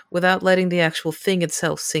without letting the actual thing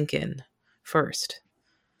itself sink in first.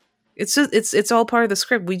 It's just it's all part of the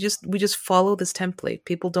script. We just follow this template.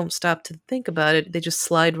 People don't stop to think about it. They just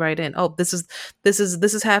slide right in. Oh, this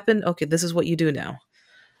has happened. Okay, this is what you do now.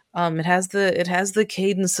 It has the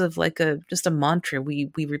cadence of like just a mantra we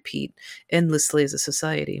repeat endlessly as a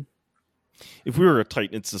society. If we were a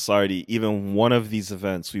tight-knit society, even one of these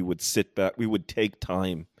events, we would sit back, we would take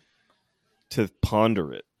time to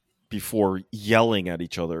ponder it before yelling at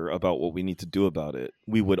each other about what we need to do about it.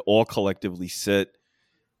 We would all collectively sit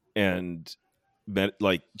and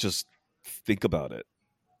just think about it.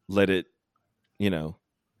 Let it, Let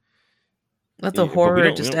the but we horror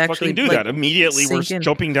don't, just fucking actually do like that. Immediately we're sink in.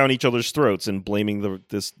 jumping down each other's throats and blaming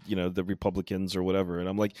the Republicans or whatever. And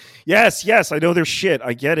I'm like, yes, I know they're shit.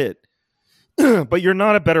 I get it. But you're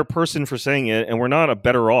not a better person for saying it, and we're not a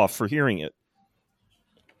better off for hearing it.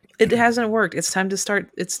 It hasn't worked. It's time to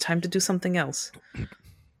start. It's time to do something else.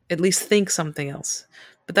 At least think something else.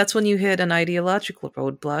 But that's when you hit an ideological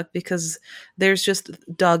roadblock, because there's just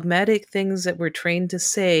dogmatic things that we're trained to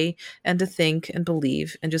say and to think and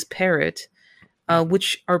believe and just parrot,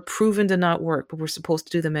 which are proven to not work, but we're supposed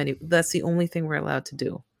to do them anyway. That's the only thing we're allowed to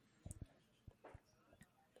do.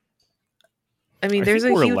 I mean, I there's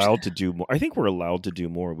think a we're huge. allowed to do more. I think we're allowed to do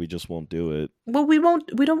more. We just won't do it. Well, we won't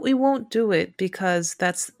do it because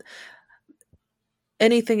that's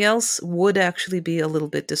anything else would actually be a little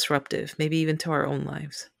bit disruptive, maybe even to our own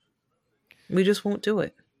lives. We just won't do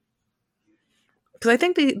it. Because I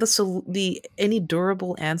think the any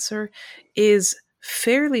durable answer is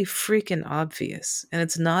fairly freaking obvious, and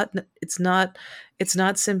it's not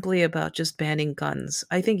simply about just banning guns.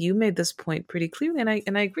 I think you made this point pretty clearly,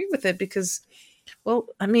 and I agree with it because, well,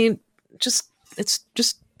 I mean, it's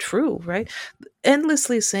just true, right?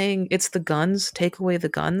 Endlessly saying it's the guns, take away the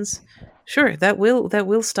guns. Sure, that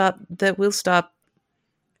will stop. They will stop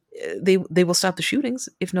the shootings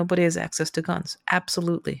if nobody has access to guns.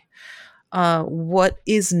 Absolutely. What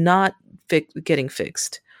is not getting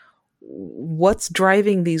fixed? What's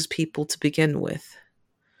driving these people to begin with?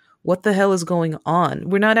 What the hell is going on?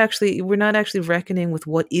 We're not actually reckoning with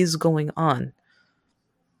what is going on.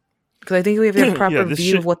 Because I think if we have a proper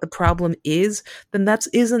view of what the problem is, then that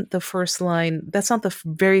isn't the first line. That's not the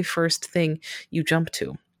very first thing you jump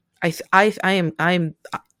to. I think,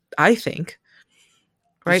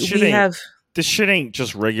 right? This shit ain't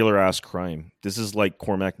just regular ass crime. This is like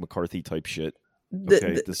Cormac McCarthy type shit.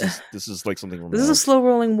 Okay, this is like something. This is a slow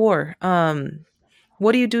rolling war.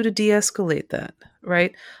 What do you do to de-escalate that?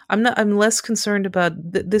 Right? I'm less concerned about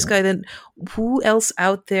this guy than who else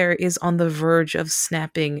out there is on the verge of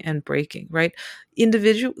snapping and breaking. Right?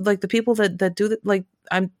 Individual, like the people that do that. Like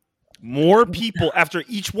more people after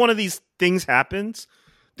each one of these things happens.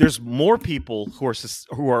 There's more people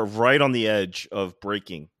who are right on the edge of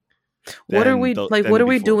breaking. What are we What are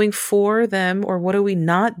we doing for them, or what are we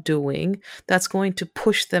not doing that's going to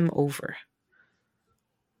push them over?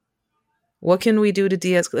 What can we do to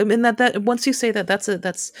de-escalate? I mean, that once you say that, that's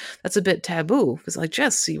a bit taboo, because like,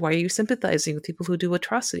 Jesse, why are you sympathizing with people who do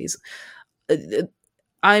atrocities?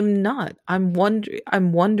 I'm not. I'm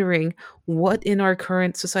wondering what in our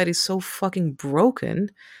current society is so fucking broken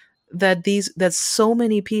that so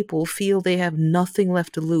many people feel they have nothing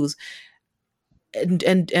left to lose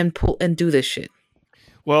and pull and do this shit.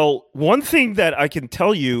 Well, one thing that I can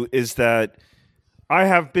tell you is that I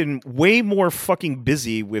have been way more fucking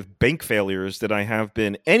busy with bank failures than I have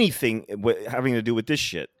been anything having to do with this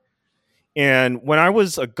shit. And when I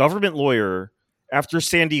was a government lawyer after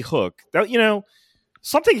Sandy Hook, that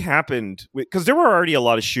something happened because there were already a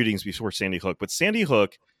lot of shootings before Sandy Hook, but Sandy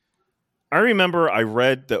Hook, I remember I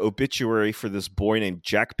read the obituary for this boy named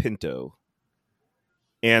Jack Pinto,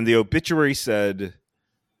 and the obituary said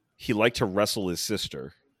he liked to wrestle his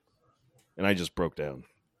sister, and I just broke down.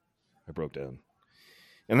 I broke down.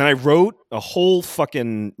 And then I wrote a whole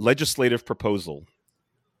fucking legislative proposal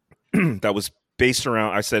that was based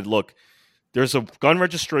around, I said, look, there's a gun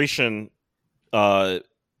registration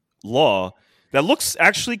law that looks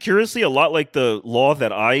actually curiously a lot like the law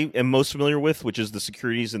that I am most familiar with, which is the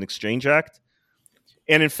Securities and Exchange Act.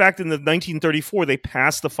 And in fact, in the 1934, they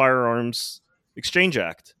passed the Firearms Exchange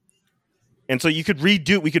Act. And so we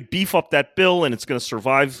could beef up that bill, and it's going to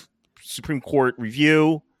survive Supreme Court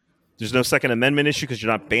review. There's no Second Amendment issue because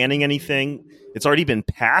you're not banning anything. It's already been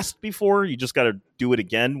passed before. You just got to do it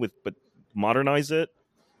again but modernize it.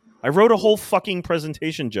 I wrote a whole fucking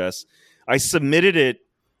presentation, Jess. I submitted it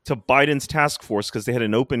to Biden's task force because they had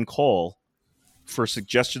an open call for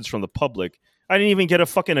suggestions from the public. I didn't even get a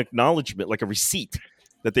fucking acknowledgement, like a receipt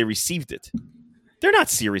that they received it. They're not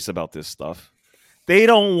serious about this stuff. They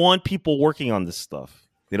don't want people working on this stuff.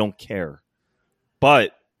 They don't care.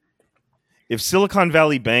 But if Silicon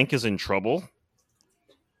Valley Bank is in trouble,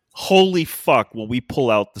 holy fuck, will we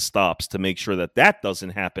pull out the stops to make sure that that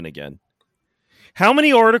doesn't happen again? How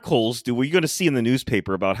many articles do we going to see in the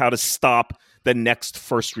newspaper about how to stop the next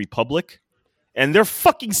First Republic? And they're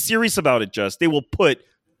fucking serious about it, Jess. They will put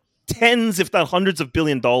tens, if not hundreds of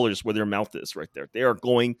 $billions where their mouth is right there. They are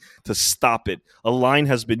going to stop it. A line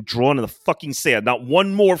has been drawn in the fucking sand. Not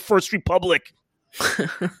one more First Republic.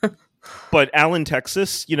 But Allen,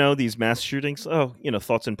 Texas, these mass shootings,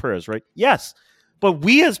 thoughts and prayers, right? Yes. But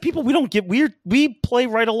we as people, we play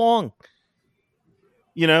right along.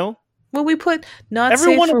 Well, we put not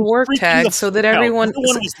safe for work tags so that everyone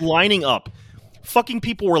was lining up. Fucking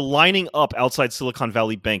people were lining up outside Silicon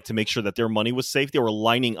Valley Bank to make sure that their money was safe. They were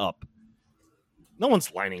lining up. No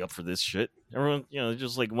one's lining up for this shit. Everyone,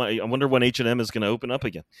 just like, I wonder when H&M is going to open up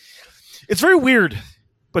again. It's very weird,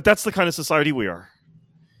 but that's the kind of society we are.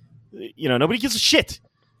 Nobody gives a shit.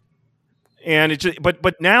 And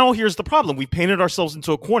but now here's the problem. We've painted ourselves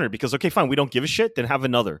into a corner because, okay, fine, we don't give a shit, then have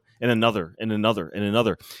another and another and another and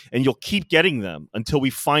another. And you'll keep getting them until we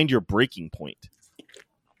find your breaking point.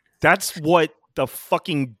 That's what the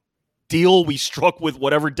fucking deal we struck with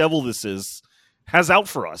whatever devil this is has out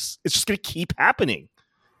for us. It's just going to keep happening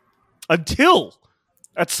until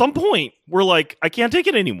at some point we're like, I can't take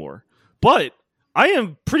it anymore. But I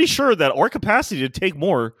am pretty sure that our capacity to take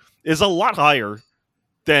more is a lot higher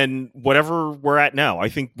than whatever we're at now. I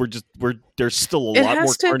think there's still a lot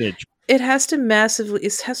more carnage. It has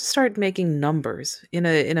to start making numbers in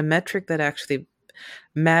a metric that actually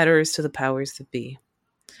matters to the powers that be.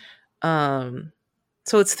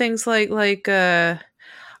 So it's things like I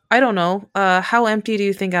don't know, how empty do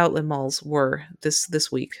you think outlet malls were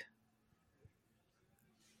this week?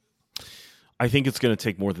 I think it's going to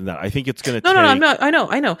take more than that. I think it's going to No, I'm not. I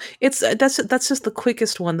know. It's that's just the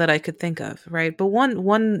quickest one that I could think of, right? But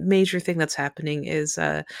one major thing that's happening is,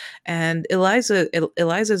 and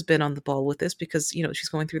Eliza's been on the ball with this because she's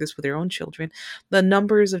going through this with her own children. The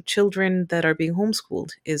numbers of children that are being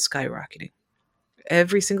homeschooled is skyrocketing.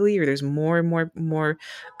 Every single year, there's more and more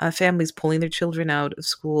families pulling their children out of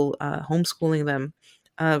school, homeschooling them.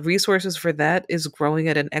 Resources for that is growing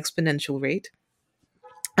at an exponential rate.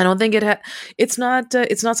 I don't think it's not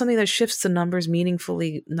something that shifts the numbers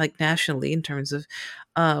meaningfully, like nationally, in terms of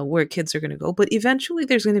where kids are going to go. But eventually,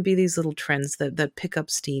 there's going to be these little trends that pick up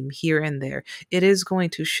steam here and there. It is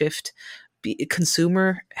going to shift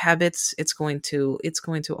consumer habits. It's going to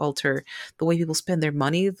alter the way people spend their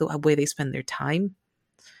money, the way they spend their time.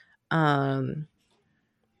 I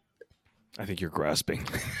think you're grasping.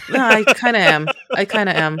 No, I kind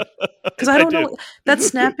of am because I don't know that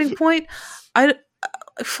snapping point.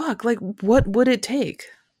 Fuck, like what would it take?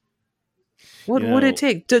 What would it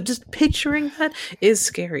take? Just picturing that is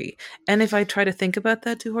scary. And if I try to think about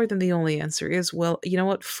that too hard, then the only answer is, well, you know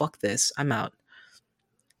what? Fuck this. I'm out.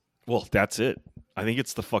 Well, that's it. I think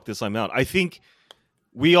it's the fuck this, I'm out. I think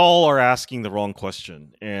we all are asking the wrong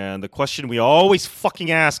question. And the question we always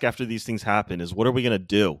fucking ask after these things happen is, what are we going to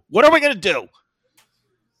do? What are we going to do?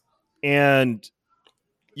 And,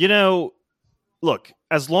 look,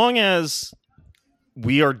 as long as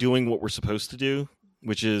we are doing what we're supposed to do,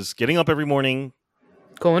 which is getting up every morning,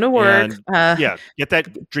 going to work, get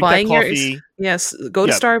that, drink that coffee. Go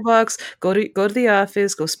to Starbucks, go to the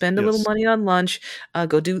office, go spend a little money on lunch,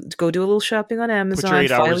 go do a little shopping on Amazon,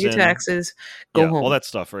 file your taxes, go home, all that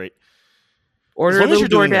stuff, right? Order a little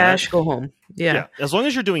DoorDash, go home. Yeah, as long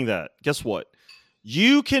as you're doing that, guess what?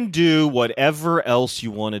 You can do whatever else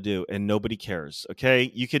you want to do and nobody cares,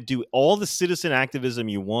 okay? You can do all the citizen activism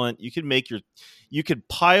you want. You can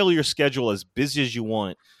pile your schedule as busy as you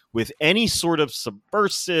want with any sort of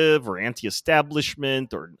subversive or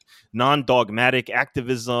anti-establishment or non-dogmatic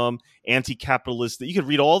activism, anti-capitalist. You could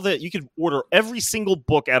read all that. You could order every single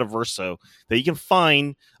book out of Verso that you can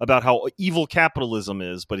find about how evil capitalism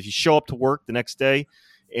is. But if you show up to work the next day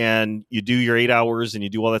and you do your 8 hours and you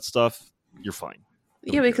do all that stuff, you're fine.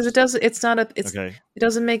 Yeah, Nobody because it cares. does. It's not a. Okay. It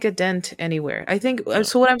doesn't make a dent anywhere. I think. No.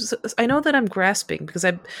 So what I know that I'm grasping because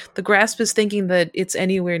the grasp is thinking that it's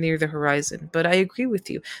anywhere near the horizon. But I agree with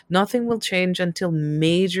you. Nothing will change until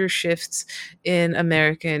major shifts in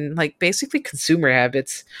American, like basically consumer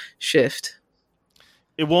habits, shift.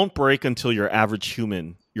 It won't break until your average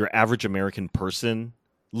human, your average American person,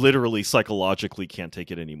 literally psychologically can't take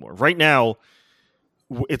it anymore. Right now,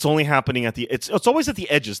 it's only happening at the it's always at the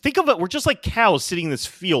edges. Think of it, we're just like cows sitting in this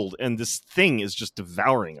field and this thing is just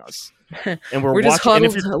devouring us. And we're We're just watching, and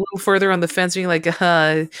if huddled you're a little further on the fence, being like,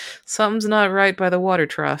 something's not right by the water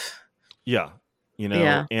trough. yeah,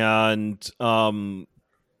 Yeah.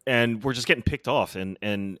 and we're just getting picked off, and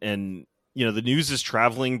the news is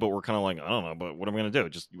traveling, but we're kind of like, I don't know, but what am I gonna do?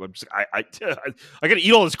 I gotta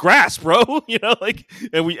eat all this grass, bro. Like,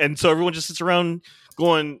 and so everyone just sits around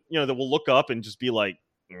going, that we'll look up and just be like,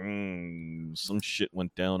 some shit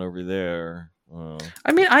went down over there. I mean,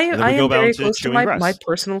 And then I we go am down very to close to chewing my grass.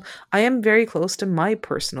 personal. I am very close to my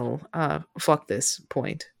personal. Fuck this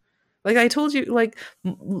point. Like I told you, like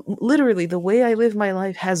literally, the way I live my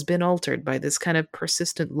life has been altered by this kind of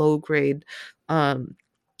persistent low grade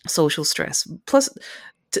social stress. Plus,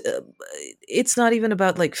 it's not even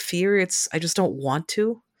about like fear. It's I just don't want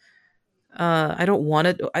to. I don't want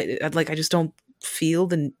it. I just don't feel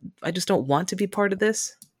the. I just don't want to be part of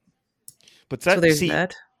this. But So that there's see,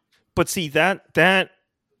 that. but see that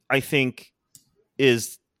I think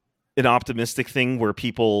is an optimistic thing where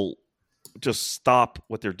people just stop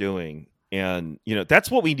what they're doing, and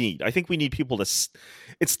that's what we need. I think we need people to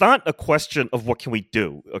it's not a question of what can we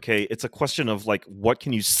do, okay? It's a question of like, what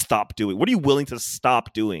can you stop doing? What are you willing to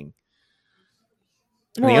stop doing?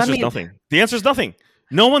 And the Well, I answer is mean, nothing. The answer is nothing.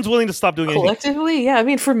 No one's willing to stop doing anything. collectively, yeah. I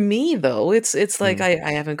mean, for me though, it's like Mm,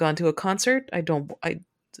 I haven't gone to a concert. I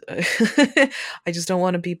I just don't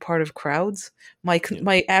want to be part of crowds. yeah.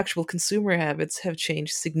 My actual consumer habits have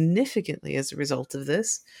changed significantly as a result of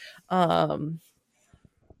this. Um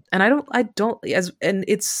and I don't as and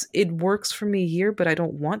it works for me here, but I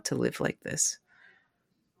don't want to live like this.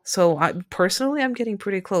 So I personally I'm getting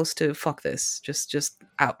pretty close to fuck this. Just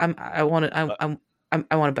out. I want to Uh,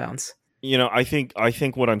 I want to bounce. I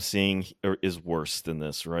think what I'm seeing is worse than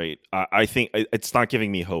this, right? I think it's not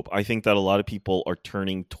giving me hope. I think that a lot of people are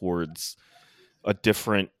turning towards a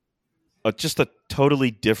different, just a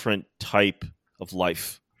totally different type of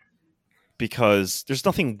life, because there's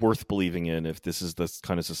nothing worth believing in if this is the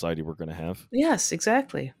kind of society we're going to have. Yes,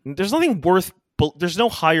 exactly. There's nothing worth. There's no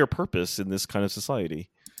higher purpose in this kind of society,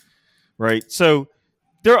 right? So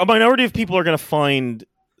there, a minority of people are going to find,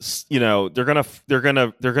 they're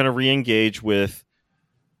gonna re-engage with,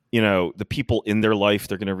 the people in their life.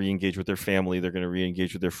 They're going to re-engage with their family. They're going to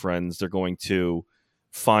re-engage with their friends. They're going to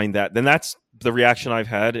find that. Then that's the reaction I've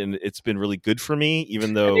had, and it's been really good for me, even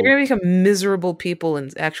And they're though, going to become miserable people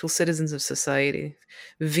and actual citizens of society.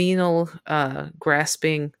 Venal,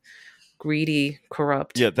 grasping, greedy,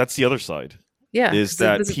 corrupt. yeah, that's the other side, Yeah, is because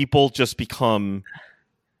that this people just become,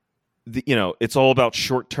 it's all about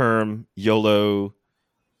short-term YOLO,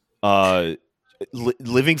 uh,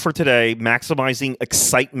 living for today, maximizing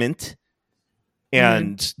excitement mhm.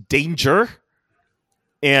 and danger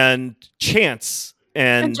and chance,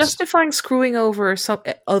 And and justifying screwing over some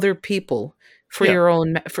other people for yeah, your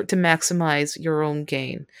own to maximize your own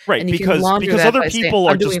gain, right, and you can launder because that other by saying, people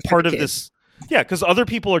are "I'm doing just it for the part of kids." this. Yeah, because other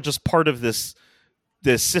people are just part of this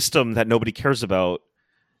system that nobody cares about,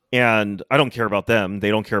 and I don't care about them. They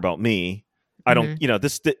don't care about me. I don't, Hmm.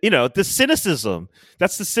 the cynicism.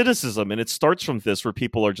 That's the cynicism, and it starts from this, where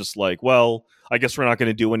people are just like, well, I guess we're not going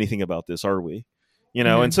to do anything about this, are we? And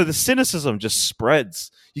Hmm. so the cynicism just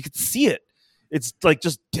spreads. You can see it. It's like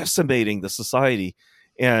just decimating the society,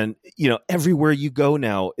 and everywhere you go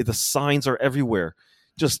now, the signs are everywhere.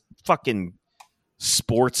 Just fucking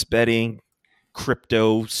sports betting,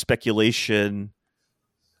 crypto speculation,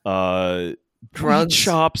 weed Drugs.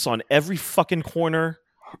 shops on every fucking corner,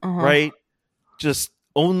 Uh huh. right? Just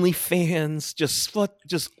OnlyFans,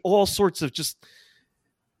 just all sorts of just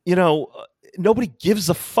you know uh, nobody gives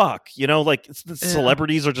a fuck. Like, the Yeah.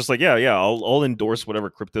 celebrities are just like, yeah, yeah, I'll endorse whatever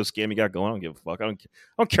crypto scam you got going. I don't give a fuck. I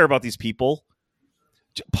don't care about these people.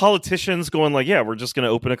 Politicians going like, yeah, we're just going to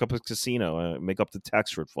open up a casino, make up the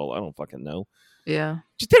tax shortfall. I don't fucking know. Yeah.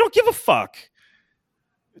 They don't give a fuck.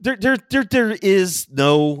 There is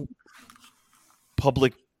no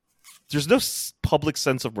public. There's no public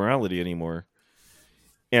sense of morality anymore.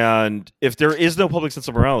 And if there is no public sense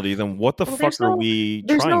of morality, then what the Well, fuck are we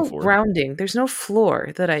there's trying no for? grounding. There's no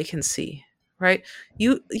floor that I can see. Right?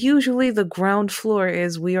 Usually the ground floor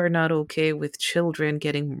is we are not okay with children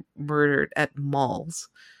getting murdered at malls.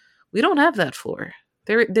 We don't have that floor.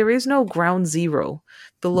 There is no ground zero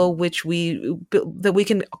below which that we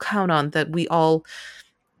can count on, that we all.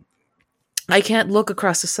 I can't look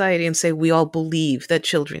across society and say we all believe that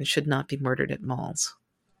children should not be murdered at malls.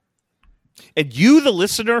 And you, the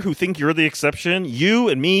listener, who think you're the exception, you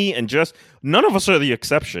and me and just none of us are the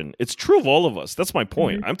exception. It's true of all of us. That's my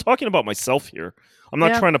point. Mm-hmm. I'm talking about myself here. I'm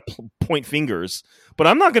not Yeah. trying to point fingers, but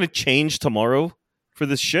I'm not going to change tomorrow for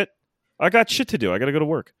this shit. I got shit to do. I got to go to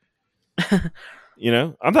work. You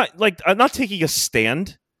know, I'm not taking a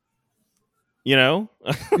stand. You know,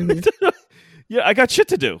 Mm-hmm. yeah, I got shit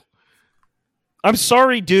to do. I'm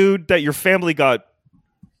sorry, dude, that your family got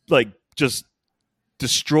like just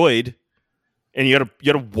destroyed, and you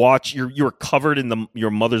gotta watch. You're covered in your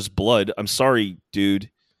mother's blood. I'm sorry, dude,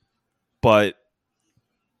 but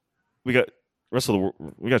we got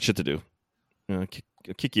we got shit to do. You know,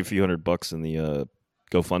 I'll kick you a few $100 in the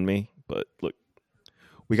GoFundMe, but look,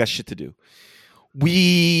 we got shit to do.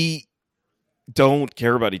 We don't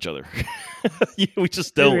care about each other. We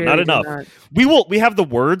just don't. Really not do enough. not. We have the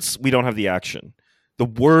words. We don't have the action. The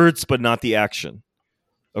words, but not the action.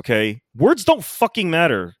 Okay? Words don't fucking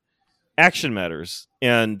matter. Action matters.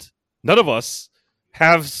 And none of us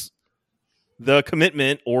have the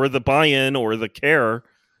commitment or the buy-in or the care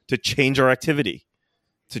to change our activity,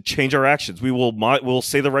 to change our actions. We'll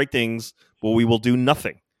say the right things, but we will do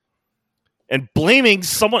nothing. And blaming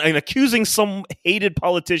someone and accusing some hated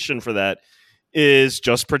politician for that is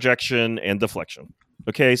just projection and deflection.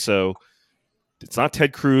 Okay, so it's not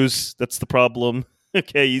Ted Cruz that's the problem.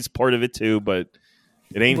 Okay, he's part of it too, but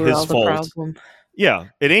it ain't We're his all the fault. problem. Yeah,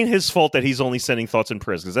 it ain't his fault that he's only sending thoughts and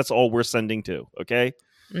prayers, because that's all we're sending too. Okay,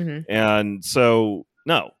 Mm-hmm. and so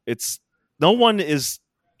no one is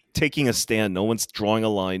taking a stand. No one's drawing a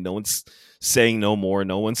line. No one's saying no more.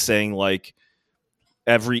 No one's saying like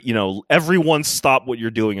everyone stop what you're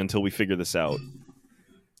doing until we figure this out.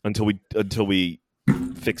 Until we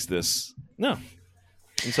fix this. No.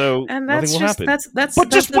 And so And nothing that's will just happen. that's But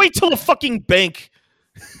that's just wait till the fucking bank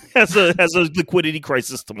has a liquidity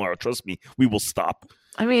crisis tomorrow. Trust me, we will stop.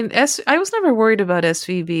 I mean, I was never worried about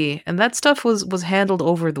SVB, and that stuff was handled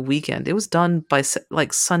over the weekend. It was done by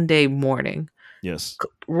like Sunday morning. Yes.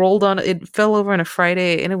 Rolled on, it fell over on a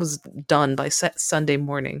Friday, and it was done by Sunday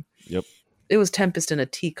morning. Yep. It was Tempest in a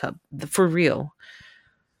teacup, for real.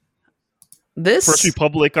 First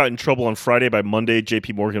Republic got in trouble on Friday. By Monday,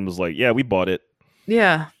 JP Morgan was like, yeah, we bought it.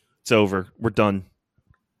 Yeah. It's over. We're done.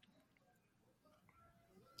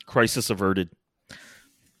 Crisis averted.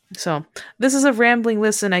 So this is a rambling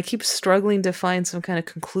listen. I keep struggling to find some kind of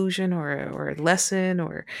conclusion or a lesson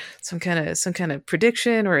or some kind of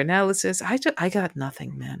prediction or analysis. I got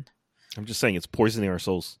nothing, man. I'm just saying it's poisoning our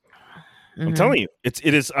souls. Mm-hmm. I'm telling you, it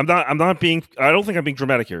is. I don't think I'm being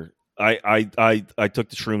dramatic here. I took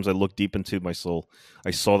the shrooms. I looked deep into my soul.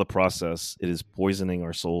 I saw the process. It is poisoning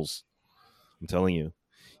our souls. I'm telling you.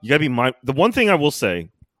 You gotta be the one thing I will say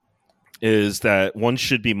is that one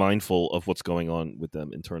should be mindful of what's going on with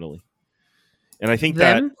them internally. And I think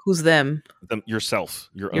who's them? Yourself,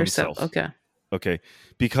 your own self. Okay.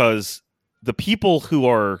 Because the people who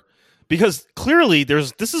are, because clearly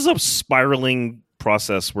this is a spiraling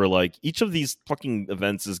process where like each of these fucking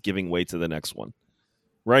events is giving way to the next one.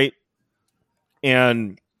 Right?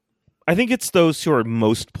 And I think it's those who are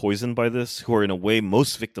most poisoned by this, who are in a way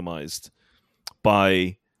most victimized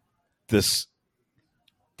by this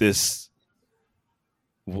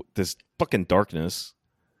fucking darkness.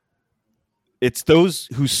 It's those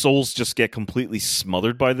whose souls just get completely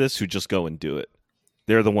smothered by this who just go and do it.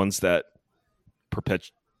 They're the ones that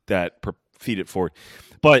feed it forward.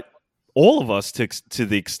 But all of us, to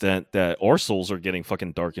the extent that our souls are getting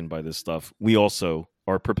fucking darkened by this stuff, we also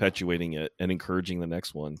are perpetuating it and encouraging the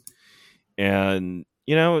next one. And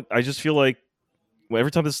I just feel like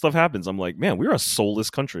every time this stuff happens, I'm like, man, we're a soulless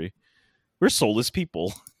country. We're soulless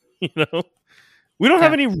people. We don't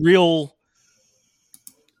have any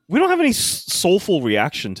soulful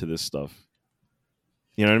reaction to this stuff.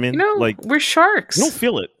 You know what I mean? Like, we're sharks. We don't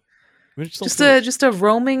feel it. Just a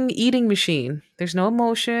roaming eating machine. There's no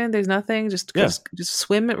emotion. There's nothing. Just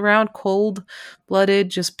swim around, cold blooded,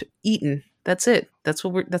 just eating. That's it. That's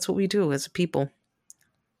what we do as a people.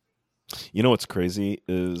 You know what's crazy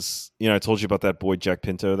is, I told you about that boy Jack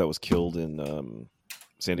Pinto that was killed in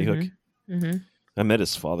Sandy Hook. Mm-hmm. Mm-hmm. I met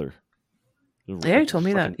his father. Yeah, you told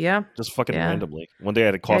me that. Fucking, Yeah. just fucking Yeah. randomly. One day I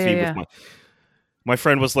had a Yeah. Yeah. coffee with Yeah. my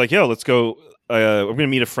friend was like, "Yo, let's go. We're gonna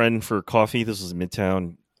meet a friend for coffee." This was in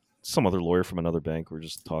Midtown. Some other lawyer from another bank. We're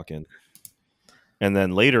just talking, and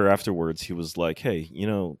then later afterwards, he was like, "Hey,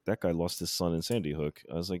 that guy lost his son in Sandy Hook."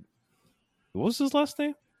 I was like, "What was his last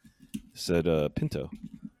name?" He said Pinto.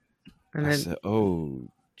 And I then. said, "Oh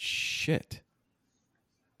shit."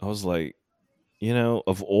 I was like,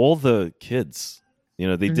 of all the kids, they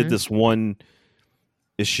did Mm-hmm. this one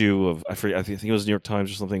issue of I forget, I think it was New York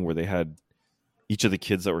Times or something where they had each of the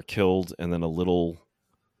kids that were killed and then a little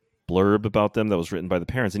blurb about them that was written by the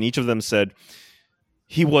parents, and each of them said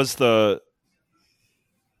he was the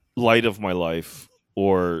light of my life,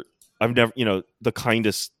 or I've never, the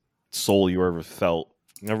kindest soul you ever felt.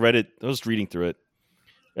 And I read it. I was reading through it,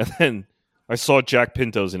 and then I saw Jack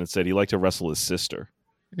Pinto's, and it said he liked to wrestle his sister,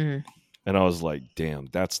 Mm-hmm. and I was like, "Damn,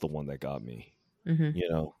 that's the one that got me." Mm-hmm.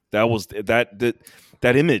 That was that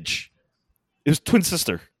image. It was twin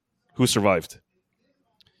sister who survived.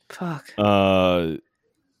 Fuck.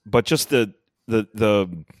 But just the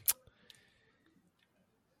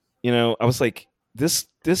I was like,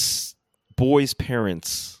 this boy's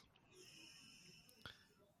parents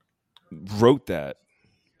wrote that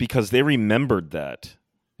because they remembered that,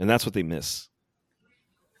 and that's what they miss.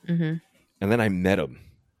 Mm-hmm. And then I met him.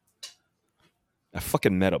 I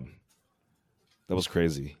fucking met him. That was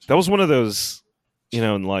crazy. That was one of those,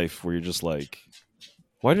 in life where you're just like,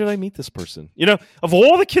 why did I meet this person? Of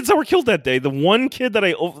all the kids that were killed that day, the one kid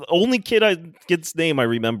only kid's name I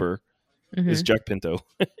remember is Mm-hmm. Jack Pinto.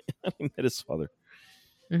 I met his father.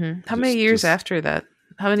 Mm-hmm. How many Just, years just, after that?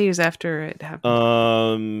 How many years after it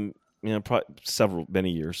happened? probably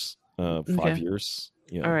many years, 5 Okay. years,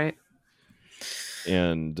 All right.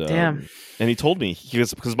 and Damn. he told me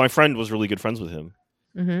because my friend was really good friends with him,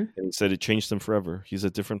 Mm-hmm. and he said it changed him forever. He's a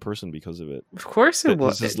different person because of it. Of course it That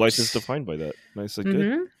was. his life is defined by that. And I said,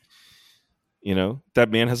 good. Mm-hmm. That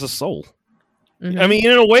man has a soul. I Mm-hmm. mean,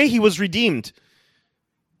 in a way, he was redeemed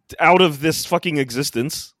out of this fucking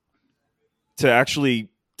existence to actually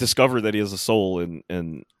discover that he has a soul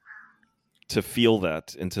and to feel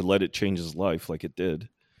that and to let it change his life like it did.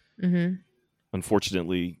 Mm-hmm.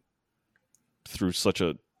 Unfortunately, through such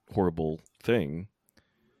a horrible thing.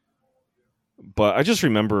 But I just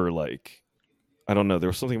remember, like, I don't know, there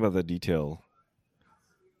was something about that detail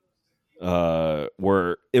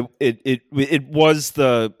where it was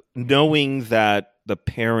the knowing that the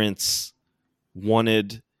parents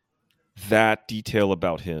wanted that detail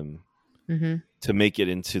about him Mm-hmm. to make it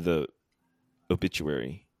into the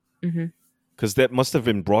obituary, Mm-hmm. because that must have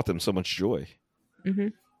been brought them so much joy. Mm-hmm.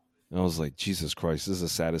 And I was like, Jesus Christ, this is the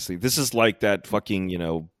saddest thing. This is like that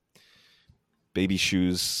fucking, baby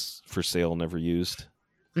shoes for sale, never used.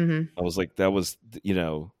 Mm-hmm. I was like, that was,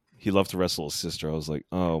 he loved to wrestle his sister. I was like,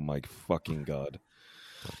 oh my fucking God.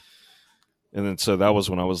 And then so that was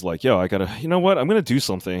when I was like, yo, I gotta, you know what? I'm gonna do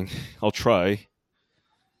something. I'll try.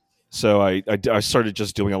 So I started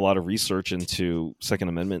just doing a lot of research into Second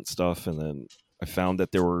Amendment stuff, and then I found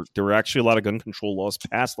that there were actually a lot of gun control laws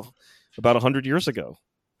passed about 100 years ago.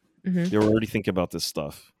 Mm-hmm. They were already thinking about this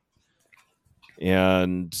stuff,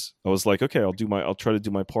 and I was like, okay, I'll try to do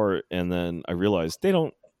my part. And then I realized they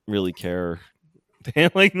don't really care.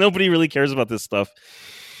 Like, nobody really cares about this stuff.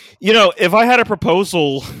 If I had a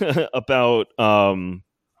proposal about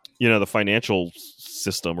the financial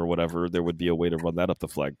system or whatever, there would be a way to run that up the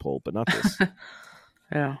flagpole, but not this.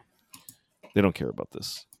 Yeah. They don't care about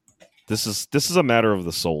this. This is a matter of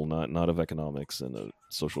the soul, not of economics and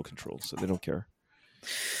social control. So they don't care.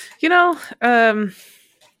 You know,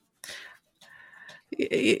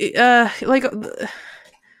 like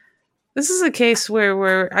this is a case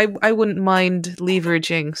where I wouldn't mind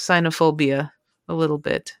leveraging xenophobia a little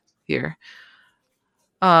bit here.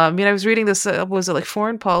 I mean, I was reading this. Was it like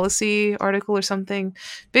foreign policy article or something?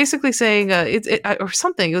 Basically saying or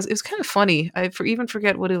something. It was kind of funny. Even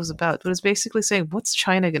forget what it was about. But it's basically saying, what's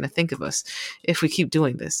China going to think of us if we keep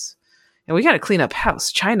doing this? And we got to clean up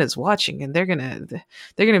house. China's watching, and they're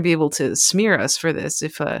gonna be able to smear us for this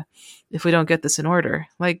if we don't get this in order.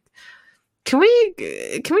 Like, can we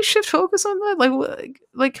shift focus on that?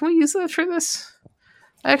 Like can we use that for this?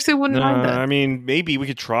 I actually wouldn't No, mind that. I mean, maybe we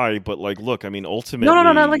could try, but like, look, I mean, No, no,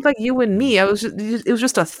 no, not like ultimately, you and me. It was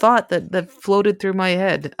just a thought that floated through my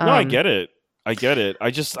head. no, I get it. I get it.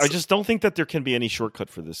 I just don't think that there can be any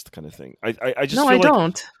shortcut for this kind of thing. I just No, feel I like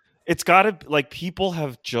don't. it's got to, like, people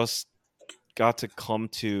have just got to come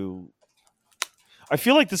to. I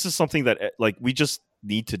feel like this is something that, like, we just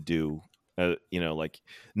need to do. Like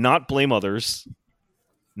not blame others,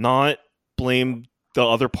 not blame the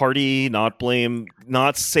other party, not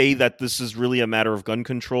say that this is really a matter of gun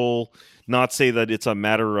control, not say that it's a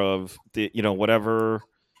matter of whatever,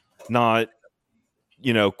 not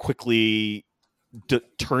quickly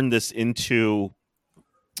turn this into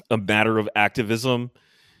a matter of activism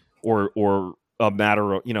or a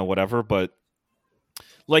matter of whatever, but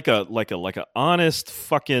like a honest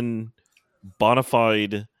fucking bona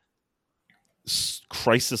fide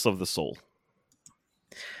crisis of the soul.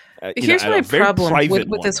 Here's At my a very problem private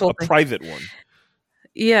with this one, whole a thing. private one.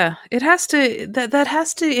 Yeah, it has to that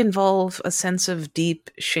has to involve a sense of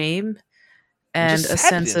deep shame And and just a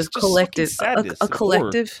sense sadness, of just fucking collective sadness a and horror.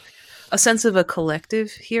 collective a sense of a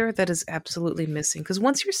collective here that is absolutely missing. Because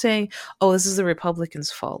once you're saying, "Oh, this is the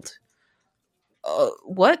Republicans' fault,"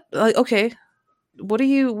 what? Like, okay, what are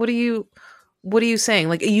you saying?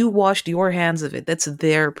 Like, you washed your hands of it. That's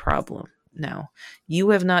their problem now. You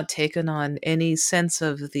have not taken on any sense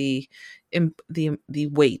of the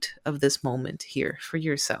weight of this moment here for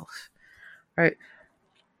yourself, right?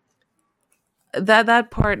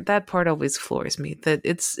 That part always floors me. That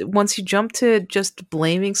it's once you jump to just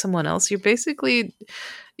blaming someone else, you're basically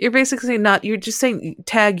not. You're just saying,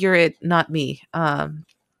 "Tag, you're it, not me."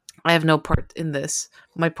 I have no part in this.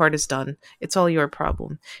 My part is done. It's all your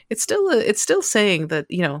problem. It's still saying that,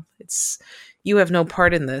 it's you have no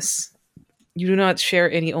part in this. You do not share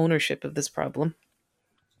any ownership of this problem.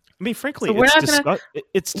 I mean, So frankly,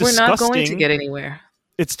 it's we're not going to disgusting. get anywhere.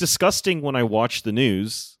 It's disgusting when I watch the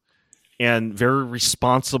news and very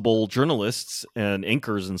responsible journalists and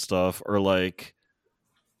anchors and stuff are like,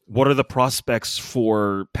 what are the prospects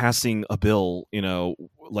for passing a bill,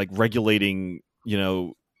 like regulating,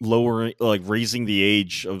 lowering, like raising the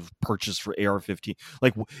age of purchase for AR-15?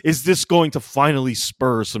 Like, is this going to finally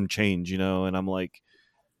spur some change, And I'm like,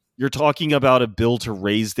 you're talking about a bill to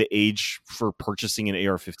raise the age for purchasing an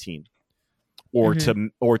AR-15 or Hmm.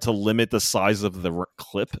 to limit the size of the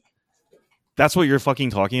clip. That's what you're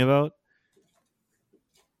fucking talking about?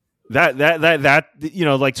 That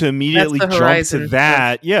like to That's immediately the jump to horizon of.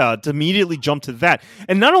 that, yeah, to immediately jump to that,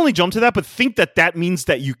 and not only jump to that, but think that means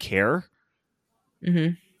that you care. Hmm.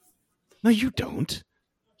 No, you don't.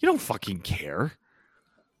 You don't fucking care.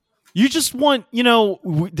 You just want,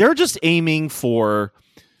 they're just aiming for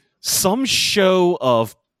some show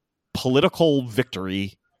of political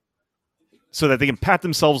victory so that they can pat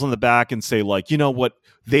themselves on the back and say, like, you know what,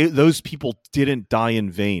 those people didn't die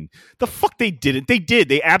in vain. The fuck they didn't. They did.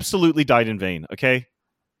 They absolutely died in vain. Okay,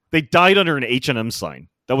 they died under an H&M sign.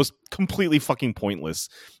 That was completely fucking pointless.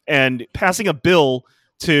 And passing a bill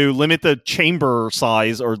to limit the chamber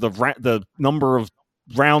size or the number of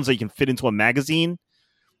rounds that you can fit into a magazine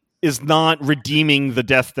is not redeeming the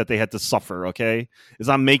death that they had to suffer. Okay, is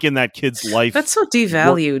not making that kid's life That's so work.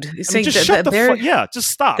 devalued. You're I mean, saying just that, shut that the their fuck. Yeah,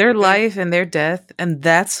 just stop. their Okay. life and their death, and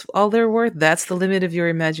that's all they're worth. That's the limit of your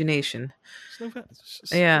imagination. It's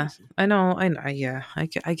just Yeah, crazy. I know. Yeah, I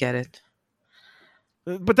get it.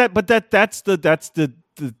 That's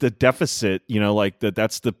the deficit. Like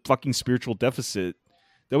that's the fucking spiritual deficit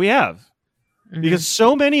that we have, Hmm. because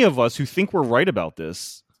so many of us who think we're right about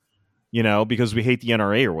this, because we hate the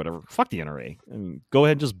NRA or whatever. Fuck the NRA. I mean, go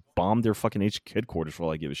ahead and just bomb their fucking headquarters for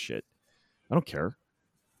all I give a shit. I don't care.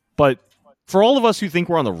 But for all of us who think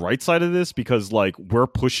we're on the right side of this because, like, we're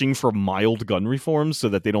pushing for mild gun reforms so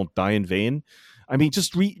that they don't die in vain, I mean,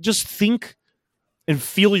 just think and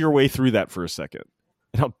feel your way through that for a second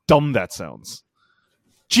and how dumb that sounds.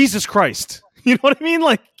 Jesus Christ. You know what I mean?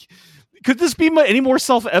 Like, could this be any more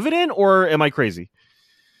self-evident, or am I crazy?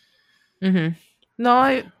 Hmm. No,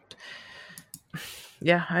 I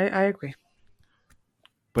agree.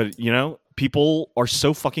 But, people are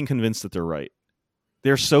so fucking convinced that they're right.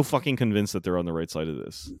 They're so fucking convinced that they're on the right side of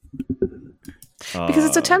this. Because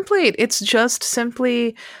it's a template. It's just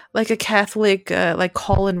simply like a Catholic, like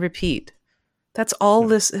call and repeat. That's all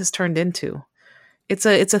this has turned into. It's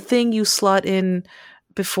a thing you slot in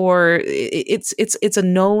before. It's a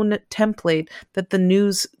known template that the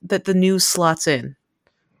news slots in.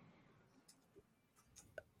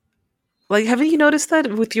 Like, haven't you noticed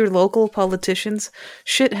that with your local politicians?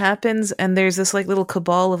 Shit happens, and there's this like little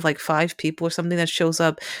cabal of like 5 people or something that shows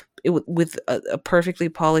up with a perfectly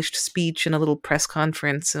polished speech and a little press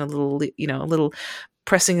conference and a little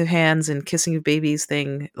pressing of hands and kissing of babies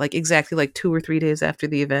thing, like exactly like 2 or 3 days after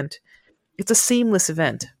the event. It's a seamless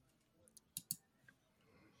event.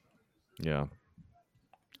 Yeah.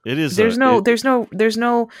 It is There's no, there's no, there's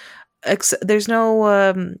no, there's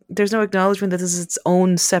no acknowledgement that this is its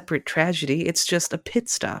own separate tragedy. It's just a pit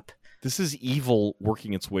stop. This is evil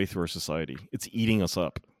working its way through our society. It's eating us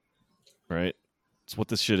up, right? It's what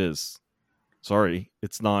this shit is. Sorry,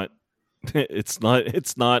 it's not. It's not.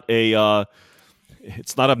 It's not a.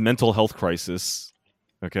 It's not a mental health crisis.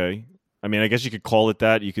 Okay, I mean, I guess you could call it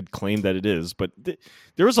that. You could claim that it is, but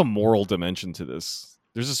there is a moral dimension to this.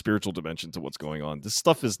 There's a spiritual dimension to what's going on. This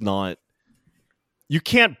stuff is not. You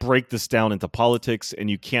can't break this down into politics, and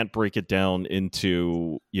you can't break it down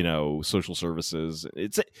into social services.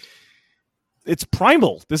 It's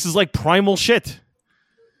primal. This is like primal shit.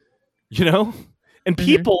 And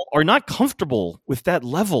people are not comfortable with that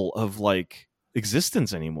level of like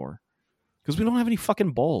existence anymore because we don't have any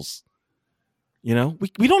fucking balls. We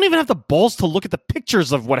don't even have the balls to look at the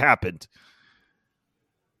pictures of what happened.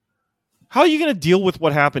 How are you going to deal with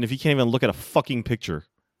what happened if you can't even look at a fucking picture?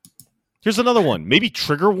 Here's another one. Maybe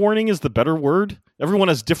trigger warning is the better word. Everyone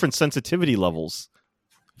has different sensitivity levels.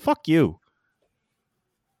 Fuck you.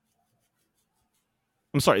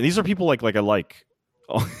 I'm sorry. These are people like I like.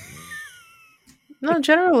 Oh. No, in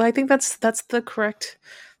general, I think that's the correct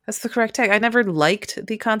tag. I never liked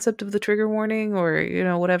the concept of the trigger warning or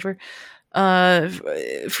whatever.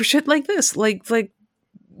 For shit like this, like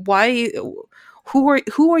why? Who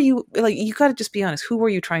are you? Like, you got to just be honest. Who are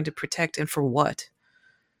you trying to protect, and for what?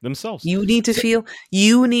 Themselves. You need to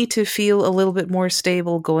feel a little bit more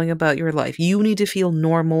stable going about your life. You need to feel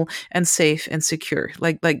normal and safe and secure.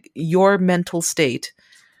 Like your mental state.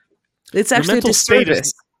 It's actually a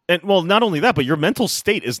disservice. And well, not only that, but your mental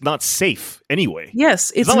state is not safe anyway.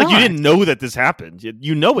 Yes, it's not like you didn't know that this happened.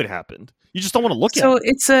 You know it happened. You just don't want to look at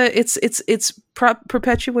it. So it's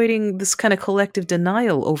perpetuating this kind of collective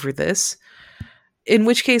denial over this. In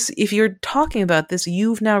which case, if you're talking about this,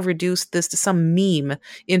 you've now reduced this to some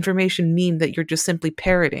information meme that you're just simply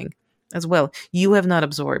parroting as well. You have not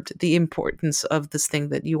absorbed the importance of this thing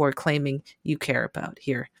that you are claiming you care about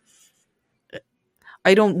here.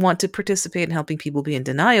 I don't want to participate in helping people be in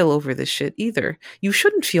denial over this shit either. You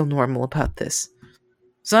shouldn't feel normal about this.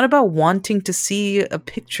 It's not about wanting to see a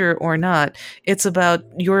picture or not. It's about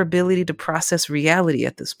your ability to process reality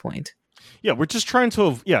at this point. Yeah, we're just trying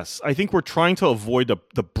to... Yes, I think we're trying to avoid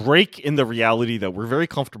the break in the reality that we're very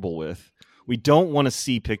comfortable with. We don't want to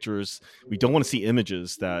see pictures. We don't want to see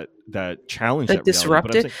images that challenge that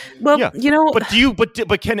disrupt it. Well, yeah.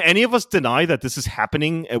 But can any of us deny that this is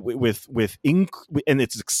happening with and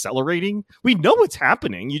it's accelerating? We know it's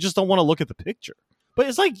happening. You just don't want to look at the picture. But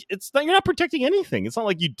it's like you're not protecting anything. It's not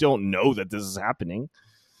like you don't know that this is happening.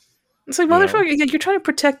 It's like, motherfucker, you're trying to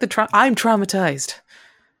protect the I'm traumatized.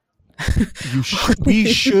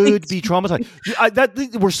 We should be traumatized.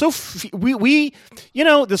 We're so we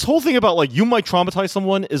this whole thing about like you might traumatize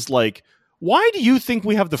someone is like, why do you think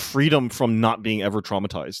we have the freedom from not being ever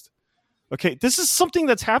traumatized? Okay, this is something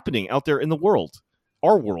that's happening out there in the world,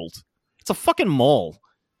 our world. It's a fucking mall.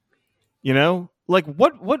 Like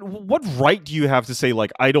what right do you have to say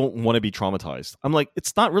like I don't want to be traumatized? I'm like,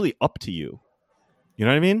 it's not really up to you. You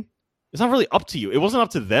know what I mean? It's not really up to you. It wasn't up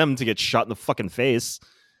to them to get shot in the fucking face.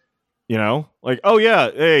 Like, oh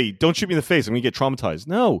yeah, hey, don't shoot me in the face. I'm gonna get traumatized.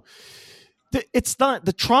 No, it's not.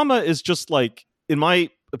 The trauma is just like, in my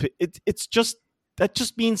opinion, it's just that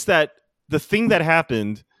just means that the thing that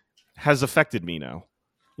happened has affected me now.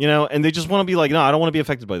 And they just want to be like, no, I don't want to be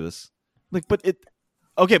affected by this. Like, but yet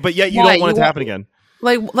you don't want it to happen again.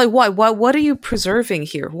 Like why? What are you preserving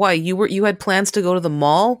here? Why you had plans to go to the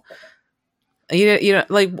mall?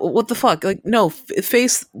 Like, what the fuck? Like, no,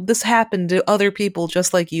 face this happened to other people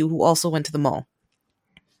just like you who also went to the mall.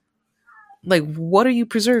 Like, what are you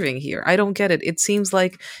preserving here? I don't get it. It seems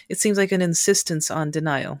like an insistence on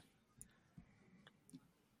denial.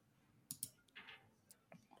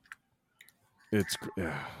 It's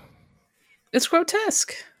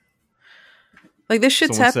grotesque. Like, this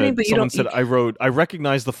shit's happening, but you don't... Someone said, I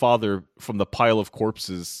recognize the father from the pile of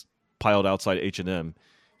corpses piled outside H&M.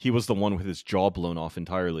 He was the one with his jaw blown off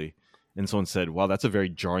entirely. And someone said, wow, that's a very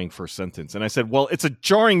jarring first sentence. And I said, well, it's a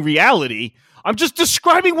jarring reality. I'm just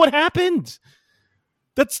describing what happened.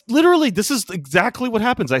 This is exactly what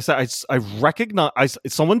happens. I said, I recognize,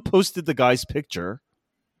 someone posted the guy's picture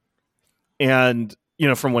and,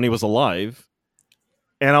 from when he was alive.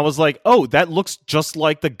 And I was like, oh, that looks just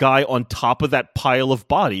like the guy on top of that pile of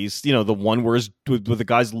bodies. The one where the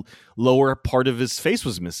guy's lower part of his face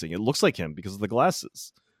was missing. It looks like him because of the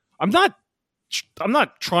glasses. I'm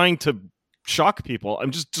not trying to shock people.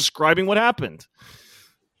 I'm just describing what happened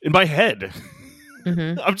in my head.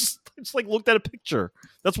 Mm-hmm. I just like looked at a picture.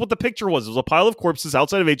 That's what the picture was. It was a pile of corpses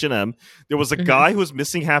outside of H&M. There was a guy who was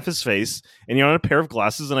missing half his face, and he had a pair of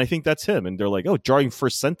glasses, and I think that's him. And they're like, oh, jarring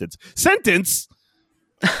first sentence. Sentence?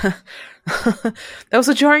 That was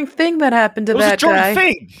a jarring thing that happened to It was a that jarring guy.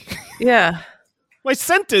 thing. Yeah. My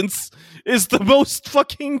sentence is the most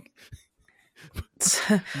fucking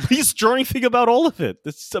least jarring thing about all of it.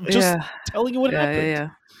 I'm just Yeah. telling you what Yeah. happened. Yeah.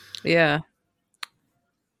 Yeah.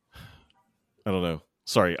 I don't know.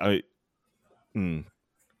 Sorry.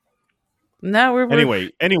 Now we're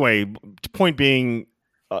Anyway. Point being,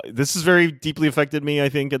 this has very deeply affected me. I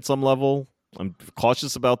think at some level, I'm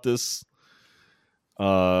cautious about this.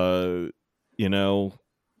 You know,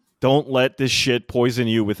 don't let this shit poison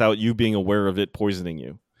you without you being aware of it poisoning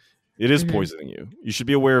you. It is hmm poisoning you. You should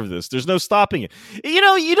be aware of this. There's no stopping it. You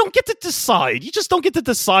don't get to decide. You just don't get to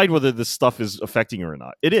decide whether this stuff is affecting you or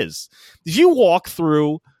not. It is. If you walk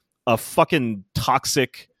through a fucking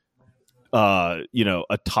toxic, a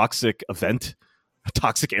toxic event, a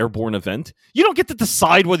toxic airborne event, you don't get to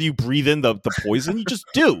decide whether you breathe in the poison. You just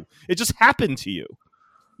do. It just happened to you.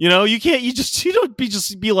 You can't. You don't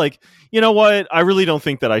be like, you know what? I really don't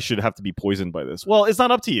think that I should have to be poisoned by this. Well, it's not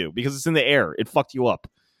up to you because it's in the air. It fucked you up.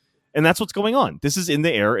 And that's what's going on. This is in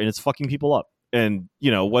the air and it's fucking people up. And,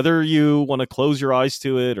 whether you want to close your eyes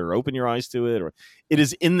to it or open your eyes to it, or it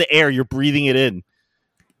is in the air, you're breathing it in.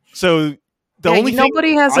 So the only thing I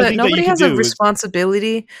think that you nobody can has a do is,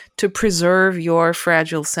 responsibility to preserve your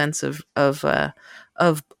fragile sense of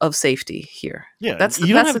safety here. yeah, That's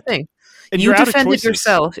you don't the have, thing. and You you're out of defend it choices.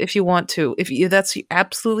 yourself if you want to. If you, that's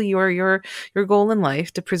absolutely your goal in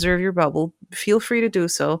life, to preserve your bubble. Feel free to do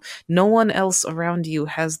so. No one else around you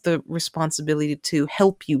has the responsibility to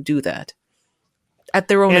help you do that at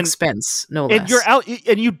their own And, expense, no and less. you're out,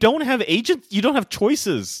 and you don't have agents. You don't have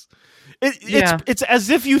choices. Yeah. It's as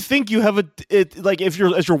if you think you have like as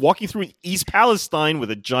you're walking through East Palestine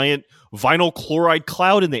with a giant vinyl chloride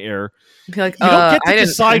cloud in the air. Be like, You don't get to I didn't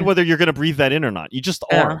decide whether you're going to breathe that in or not. You just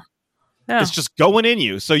Yeah. are. Yeah. It's just going in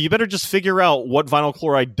you. So you better just figure out what vinyl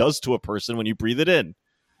chloride does to a person when you breathe it in.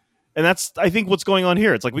 And that's, I think, what's going on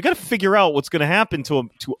here. It's like we got to figure out what's going to happen to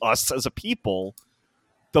us as a people.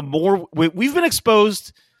 The more we've been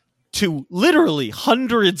exposed to literally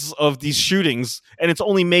hundreds of these shootings, and it's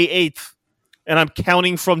only May 8th, and I'm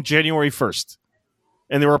counting from January 1st.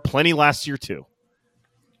 And there were plenty last year too.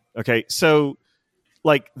 Okay, so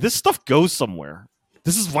like this stuff goes somewhere.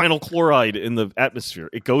 This is vinyl chloride in the atmosphere.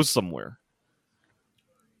 It goes somewhere.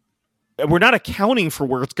 And we're not accounting for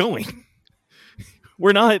where it's going.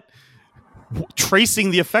 We're not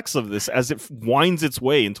tracing the effects of this as it winds its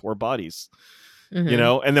way into our bodies.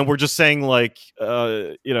 Mhm. And then we're just saying like,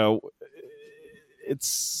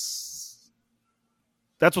 it's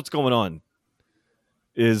that's what's going on.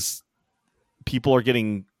 Is people are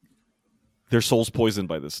getting their souls poisoned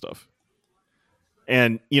by this stuff.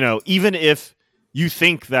 And, even if you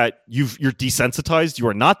think that you're desensitized, you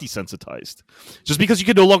are not desensitized. Just because you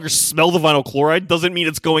can no longer smell the vinyl chloride doesn't mean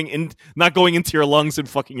it's not going into your lungs and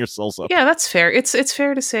fucking your cells up. Yeah, that's fair. It's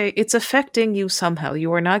fair to say it's affecting you somehow.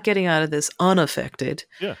 You are not getting out of this unaffected.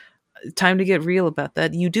 Yeah. Time to get real about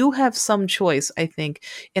that. You do have some choice, I think,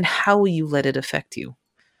 in how you let it affect you.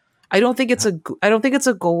 I don't think it's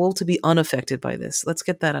a goal to be unaffected by this. Let's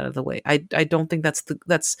get that out of the way. I don't think I don't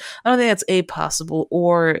think that's a possible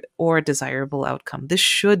or a desirable outcome. This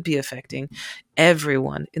should be affecting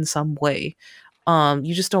everyone in some way.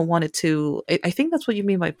 You just don't want it to. I think that's what you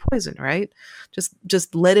mean by poison, right?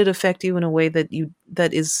 Just let it affect you in a way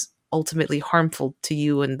that is ultimately harmful to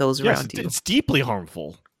you and those Yes, around you. it's deeply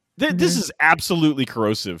harmful. This is absolutely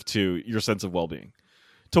corrosive to your sense of well-being.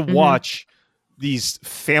 To watch these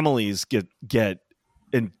families get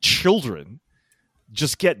and children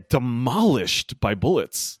just get demolished by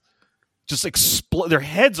bullets, just explode. Their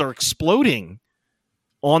heads are exploding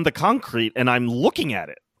on the concrete, and I'm looking at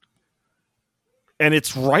it, and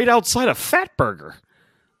it's right outside a Fatburger.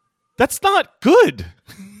 That's not good.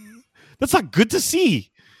 That's not good to see.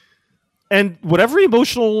 And whatever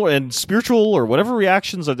emotional and spiritual or whatever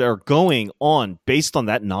reactions that are going on based on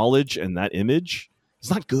that knowledge and that image, it's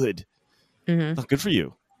not good. Not good for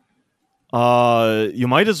you. You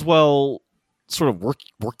might as well sort of work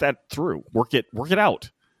that through, work it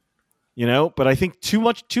out. But I think too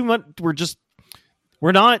much.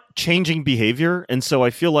 We're not changing behavior, and so I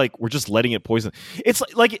feel like we're just letting it poison. It's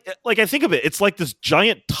like I think of it. It's like this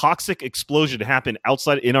giant toxic explosion happened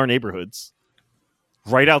outside in our neighborhoods,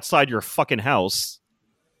 right outside your fucking house,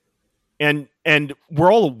 and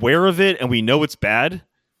we're all aware of it, and we know it's bad.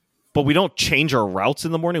 But we don't change our routes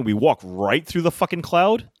in the morning. We walk right through the fucking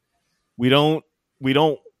cloud. We don't,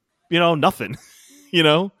 nothing,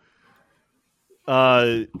 we're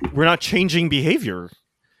not changing behavior.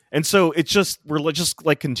 And so we're just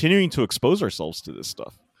like continuing to expose ourselves to this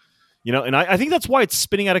stuff, and I think that's why it's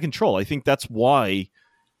spinning out of control. I think that's why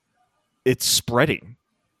it's spreading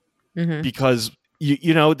Mm-hmm. because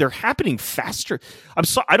they're happening faster.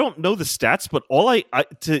 I don't know the stats, but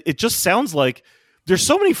it just sounds like there's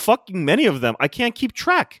so many of them. I can't keep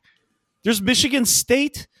track. There's Michigan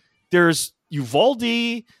State. There's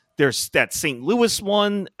Uvalde. There's that St. Louis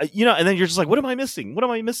one. And then you're just like, what am I missing? What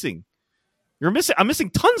am I missing? I'm missing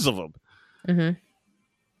tons of them. Mm-hmm.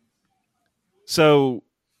 So,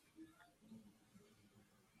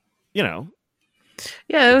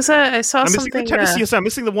 Yeah, it was. I saw I'm missing the something. Tennessee. I'm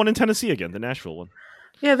missing the one in Tennessee again, the Nashville one.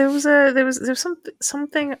 Yeah, there's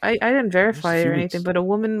something I didn't verify it or anything, but a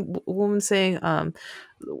woman saying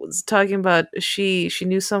was talking about she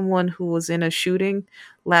knew someone who was in a shooting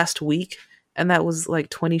last week, and that was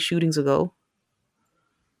like 20 shootings ago.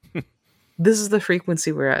 This is the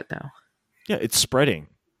frequency we're at now. Yeah, it's spreading.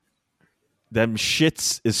 Them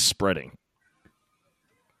shits is spreading.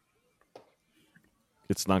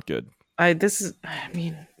 It's not good. I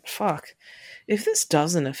mean, fuck. If this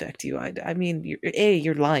doesn't affect you, I mean,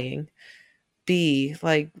 you're lying. B,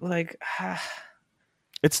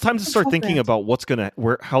 It's time to start thinking about where's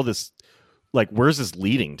this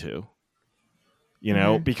leading to?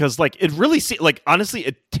 Mhm. Because it really honestly,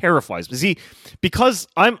 it terrifies me. See, because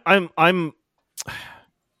I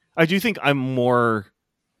do think I'm more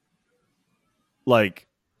like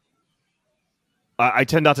I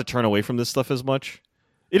tend not to turn away from this stuff as much.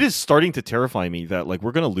 It is starting to terrify me that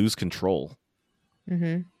we're going to lose control.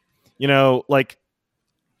 Mm-hmm.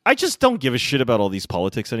 I just don't give a shit about all these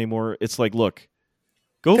politics anymore. It's like, look,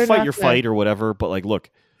 go They're fight not your gonna- fight or whatever. But look,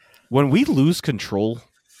 when we lose control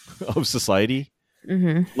of society,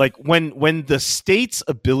 Mhm. when the state's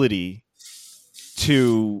ability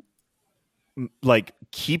to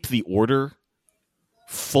keep the order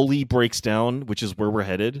fully breaks down, which is where we're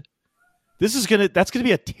headed, that's gonna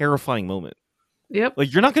be a terrifying moment. Yep.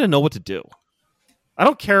 You're not gonna know what to do. I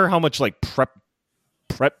don't care how much prep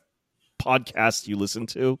podcast you listen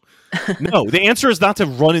to. No, the answer is not to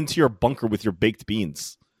run into your bunker with your baked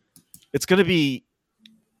beans. It's gonna be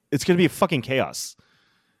a fucking chaos.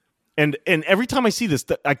 And every time I see this,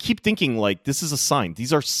 I keep thinking this is a sign.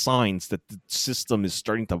 These are signs that the system is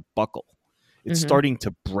starting to buckle. It's starting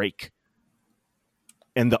to break.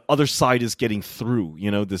 And the other side is getting through.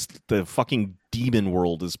 The fucking demon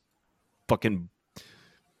world is fucking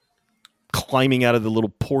climbing out of the little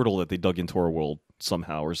portal that they dug into our world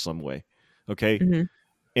somehow or some way. Okay? Mm-hmm.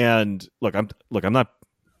 And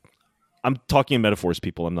I'm talking in metaphors,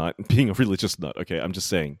 people. I'm not being a religious nut, okay? I'm just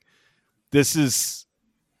saying this is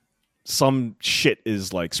some shit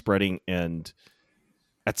is spreading, and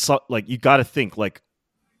at some you got to think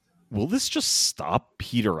will this just stop,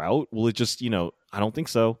 peter out? Will it just I don't think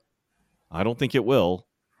so. I don't think it will.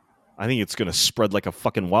 I think it's going to spread like a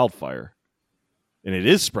fucking wildfire, and it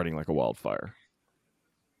is spreading like a wildfire.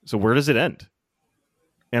 So where does it end?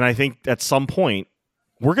 And I think at some point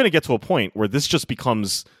we're going to get to a point where this just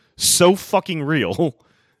becomes so fucking real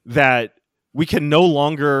that we can no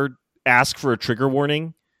longer ask for a trigger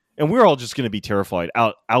warning. And we're all just going to be terrified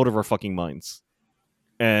out of our fucking minds.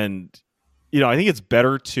 And, I think it's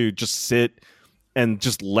better to just sit and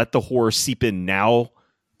just let the horror seep in now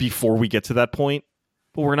before we get to that point.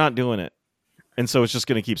 But we're not doing it. And so it's just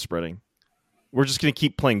going to keep spreading. We're just going to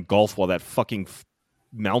keep playing golf while that fucking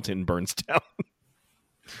mountain burns down.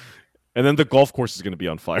 And then the golf course is going to be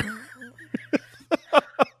on fire.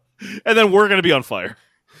 And then we're going to be on fire.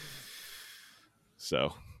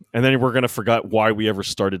 So... And then we're going to forget why we ever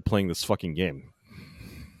started playing this fucking game.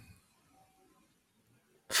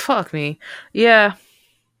 Fuck me. Yeah.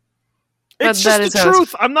 It's just the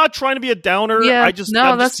truth. I'm not trying to be a downer. Yeah. I'm just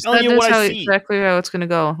telling you what I see. Exactly how it's going to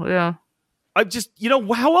go. Yeah. I'm just,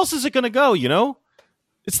 how else is it going to go,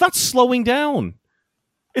 It's not slowing down.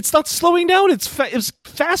 It's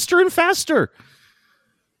faster and faster.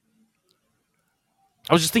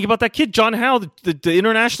 I was just thinking about that kid, John Howe, the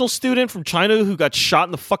international student from China who got shot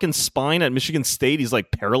in the fucking spine at Michigan State. He's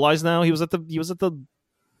paralyzed now. He was at the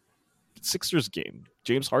Sixers game.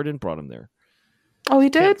 James Harden brought him there. Oh, he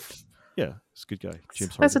did? Yeah, he's a good guy.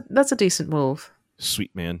 James Harden. That's a decent move.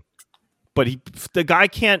 Sweet man. But the guy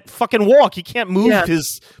can't fucking walk. He can't move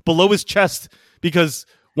below his chest because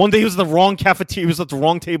one day he was at the wrong cafeteria. He was at the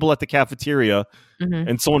wrong table at the cafeteria,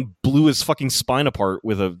 and someone blew his fucking spine apart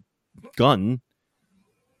with a gun.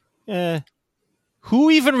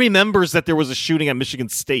 Who even remembers that there was a shooting at Michigan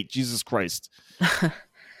State? Jesus Christ. That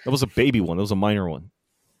was a baby one. That was a minor one.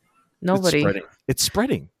 Nobody. It's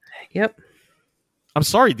spreading. Yep. I'm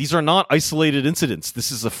sorry. These are not isolated incidents.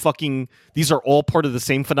 These are all part of the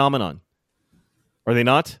same phenomenon. Are they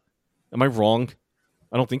not? Am I wrong?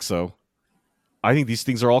 I don't think so. I think these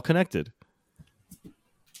things are all connected.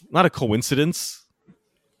 not a coincidence.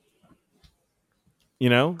 You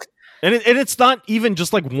know, and it's not even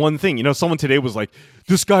just like one thing. You know, someone today was like,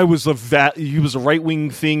 "This guy was he was a right wing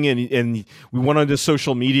thing," and we went onto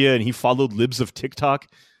social media and he followed libs of TikTok.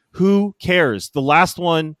 Who cares? The last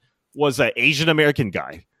one was an Asian American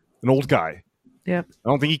guy, an old guy. Yep. I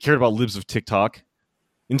don't think he cared about libs of TikTok.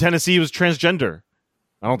 In Tennessee, he was transgender.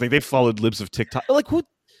 I don't think they followed libs of TikTok. Like, what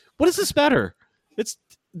does this matter? This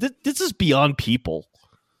is beyond people.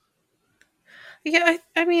 Yeah,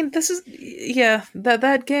 I mean,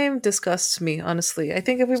 that game disgusts me, honestly. I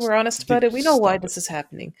think if we were honest about it, we know why this is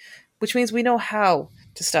happening, which means we know how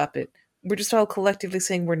to stop it. We're just all collectively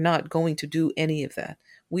saying we're not going to do any of that.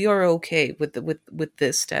 We are okay with with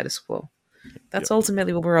this status quo. That's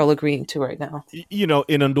ultimately what we're all agreeing to right now. You know,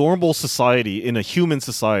 in a normal society, in a human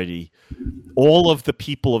society, all of the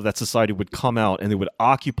people of that society would come out and they would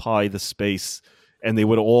occupy the space and they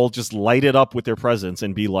would all just light it up with their presence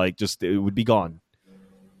and be like, it would be gone.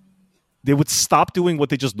 They would stop doing what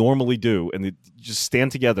they just normally do and they just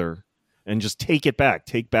stand together and just take it back.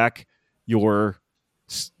 Take back your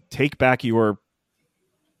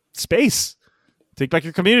space. Take back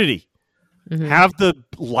your community. Mm-hmm. Have the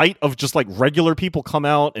light of just like regular people come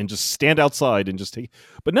out and just stand outside and just take.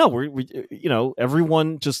 But no, we you know,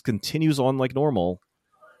 everyone just continues on like normal,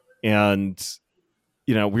 and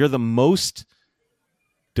you know, we're the most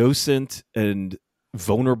docent and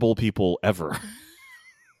vulnerable people ever.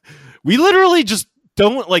 We literally just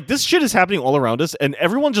don't like this shit is happening all around us, and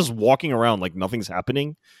everyone just walking around like nothing's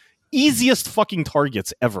happening. Easiest fucking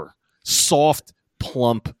targets ever. Soft,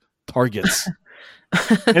 plump targets.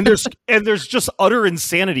 and there's just utter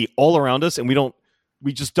insanity all around us, and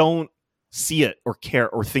we just don't see it or care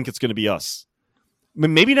or think it's going to be us. I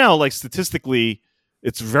mean, maybe now, like statistically,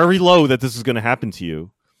 it's very low that this is going to happen to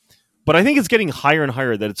you, but I think it's getting higher and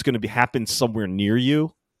higher that it's going to happen somewhere near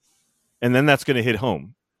you, and then that's going to hit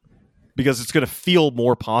home because it's going to feel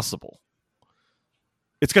more possible.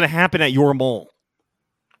 It's going to happen at your mall.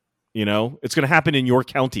 You know, it's going to happen in your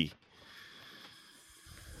county.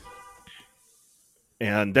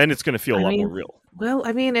 And then it's going to feel a lot more real. Well,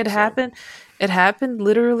 I mean, it happened. It happened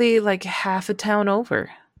literally like half a town over.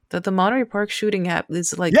 That the Monterey Park shooting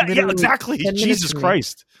is like yeah, exactly. Jesus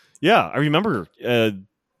Christ. Yeah, I remember.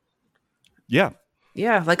 Yeah.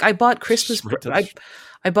 Like I bought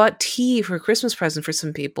I bought tea for a Christmas present for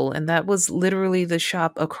some people, and that was literally the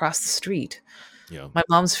shop across the street. Yeah. My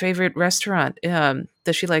mom's favorite restaurant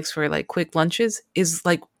that she likes for like quick lunches is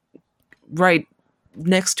like right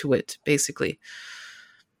next to it, basically.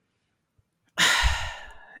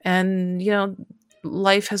 And, you know,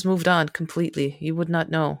 life has moved on completely. You would not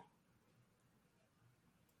know.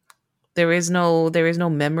 There is no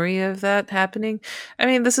memory of that happening. I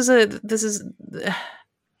mean, there's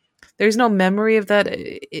no memory of that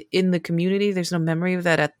in the community. There's no memory of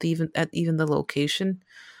that at even the location.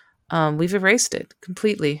 We've erased it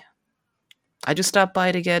completely. I just stopped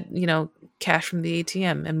by to get, you know, cash from the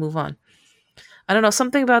ATM and move on. I don't know,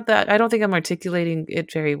 something about that. I don't think I'm articulating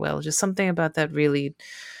it very well. Just something about that really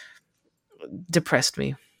depressed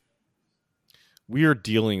me. We are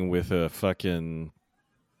dealing with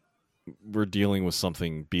we're dealing with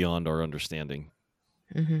something beyond our understanding.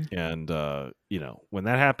 Mm-hmm. And, you know, when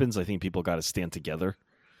that happens, I think people got to stand together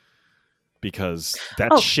because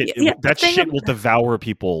that shit will devour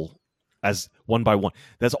people as one by one.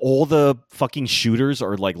 That's all the fucking shooters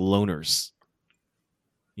are like loners.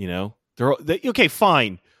 You know, they okay,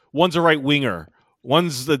 fine. One's a right winger.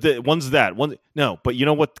 One's that. No, but you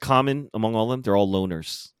know what's common among all of them? They're all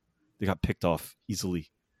loners. They got picked off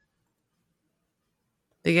easily.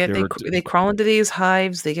 They crawl into these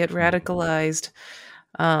hives. They get radicalized.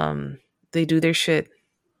 They do their shit.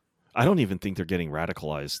 I don't even think they're getting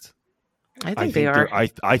radicalized. I think they are.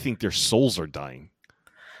 I think their souls are dying.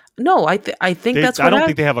 No, I think that's what I don't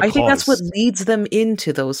think they have a cause. I think that's what leads them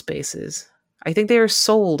into those spaces. I think they are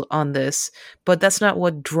sold on this, but that's not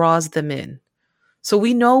what draws them in. So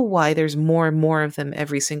we know why there's more and more of them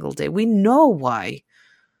every single day. We know why.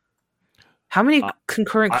 How many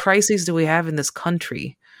concurrent crises do we have in this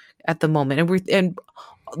country at the moment? And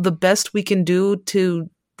the best we can do to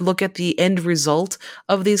look at the end result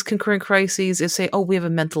of these concurrent crises is say, oh, we have a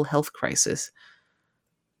mental health crisis.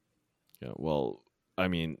 Yeah, well, I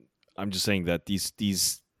mean, I'm just saying that this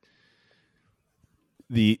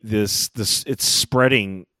it's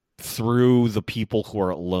spreading through the people who are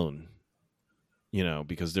alone, you know,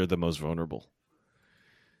 because they're the most vulnerable,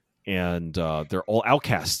 and they're all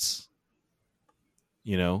outcasts,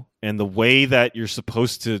 you know. And the way that you're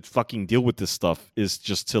supposed to fucking deal with this stuff is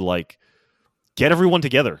just to like get everyone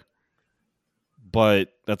together,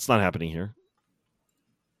 but that's not happening here.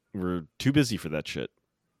 We're too busy for that shit.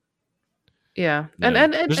 Yeah, You know,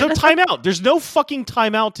 there's no timeout. There's no fucking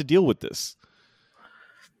timeout to deal with this.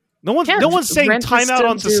 No one's saying Rent is timeout still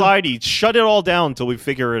on due. society. Shut it all down until we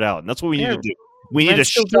figure it out. And that's what we need Yeah, to do. We need to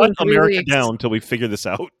rent's still due shut in America 3 weeks. down until we figure this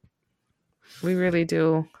out. We really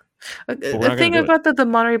do. But we're The not going thing to do it. about the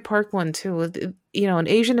Monterey Park one too, an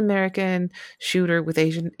Asian American shooter with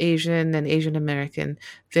Asian and Asian American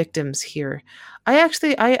victims here.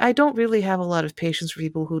 I don't really have a lot of patience for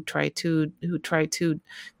people who try to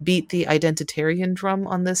beat the identitarian drum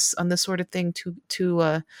on this sort of thing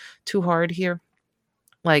too hard here.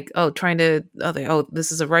 Like, trying to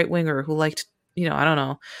this is a right winger who liked, I don't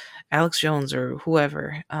know, Alex Jones or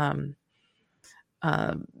whoever. Um,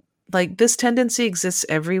 like, this tendency exists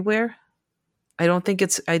everywhere. I think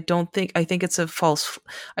it's a false,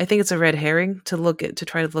 I think it's a red herring to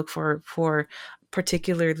try to look for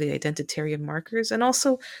particularly identitarian markers, and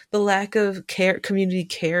also the lack of community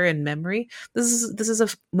care and memory. This is a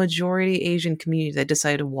majority Asian community that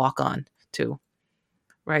decided to walk on to,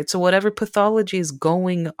 right? So whatever pathology is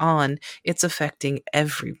going on, it's affecting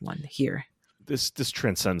everyone here. This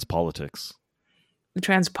transcends politics. It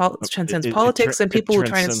transcends It, politics, and it people who are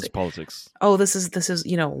trying to transcends say, politics. "Oh, this is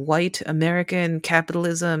white American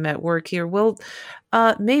capitalism at work here." Well,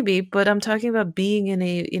 maybe, but I'm talking about being in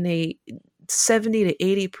a 70 to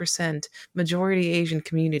 80% majority Asian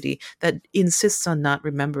community that insists on not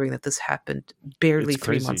remembering that this happened barely It's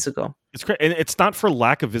 3 months crazy. ago. It's crazy, and it's not for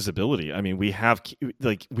lack of visibility. I mean, we have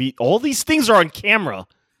all these things are on camera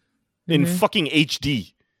in Hmm. fucking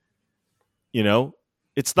HD. You know,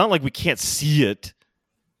 it's not like we can't see it,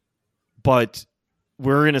 but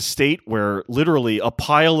we're in a state where literally a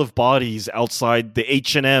pile of bodies outside the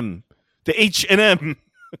H&M,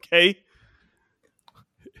 okay,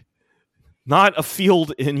 not a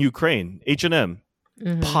field in Ukraine, H&M,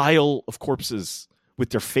 Hmm. pile of corpses with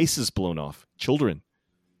their faces blown off, children.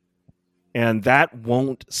 And that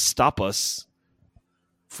won't stop us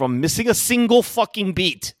from missing a single fucking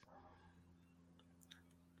beat.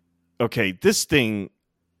 Okay, this thing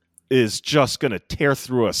is just going to tear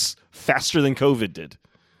through us faster than COVID did.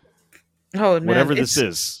 Oh man, Whatever this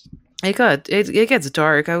is. it gets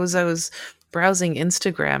dark. I was browsing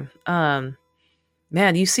Instagram.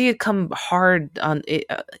 Man, you see it come hard on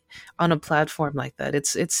a platform like that.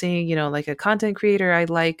 It's seeing, like, a content creator I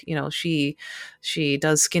like. She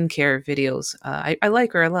does skincare videos. I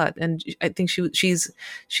like her a lot, and I think she's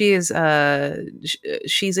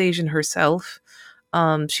Asian herself.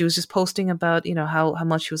 She was just posting about, how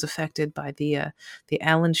much she was affected by the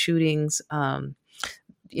Allen shootings.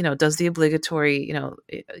 Does the obligatory,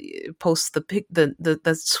 posts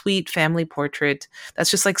the sweet family portrait that's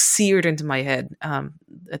just like seared into my head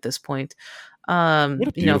at this point. What a You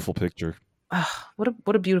know, beautiful picture.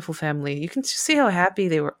 what a beautiful family. You can see how happy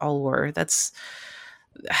they were. That's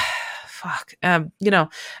fuck. And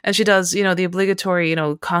she does, the obligatory,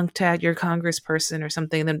 contact your congressperson or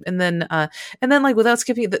something, and then like, without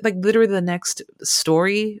skipping, like, literally the next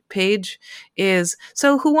story page is,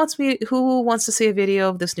 so who wants to see a video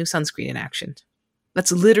of this new sunscreen in action?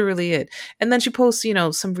 That's literally it. And then she posts,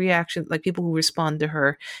 some reaction, like people who respond to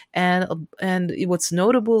her, and what's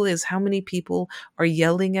notable is how many people are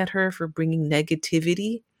yelling at her for bringing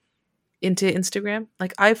negativity into Instagram.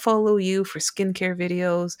 Like, I follow you for skincare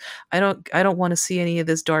videos. I don't want to see any of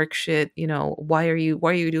this dark shit. Why are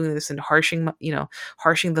you doing this and harshing the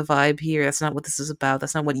vibe here? That's not what this is about.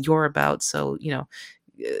 That's not what you're about. So, you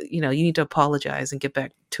need to apologize and get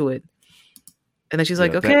back to it. And then she's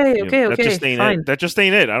like, Yeah, okay, that okay, just ain't fine. it. That just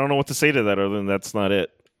ain't it. I don't know what to say to that other than that's not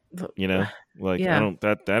it. Like, I Yeah. don't,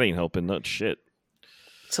 that ain't helping. Not shit.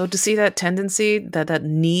 So to see that tendency, that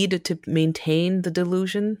need to maintain the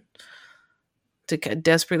delusion, to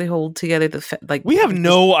desperately hold together like, We have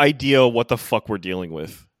no idea what the fuck we're dealing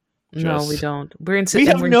with. no, we Jess. don't. We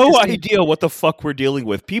have We're no insisting, idea what the fuck we're dealing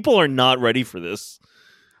with. People are not ready for this.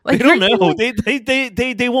 They like, you're don't know.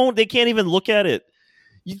 yelling. They won't. They can't even look at it.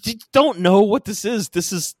 You don't know what this is.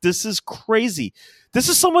 This is crazy. This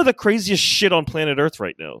is some of the craziest shit on planet Earth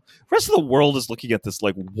right now. The rest of the world is looking at this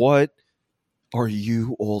like, what are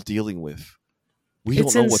you all dealing with? We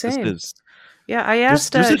It's don't know what this insane. is. Yeah, I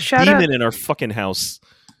asked. There's a Shout out. demon in our fucking house.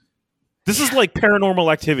 This is like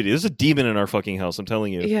paranormal activity. There's a demon in our fucking house. I'm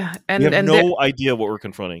telling you. Yeah, We and have and no idea what we're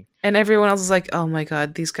confronting. and everyone else is like, oh my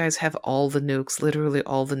god, these guys have all the nukes, literally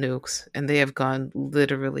all the nukes, and they have gone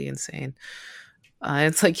literally insane.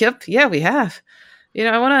 It's like, yep, yeah, we have.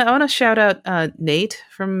 I wanna shout out Nate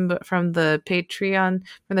from the Patreon,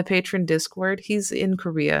 from the patron Discord. He's in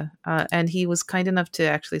Korea, and he was kind enough to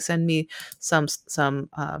actually send me some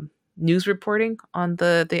news reporting on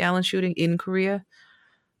the Allen shooting in Korea.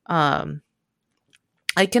 Um,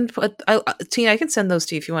 I can put, Tina, I can send those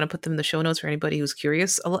to you if you want to put them in the show notes for anybody who's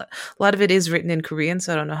curious. A lot of it is written in Korean,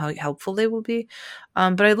 so I don't know how helpful they will be.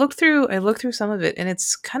 But I looked through some of it, and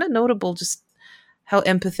it's kind of notable just how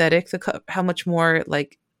empathetic how much more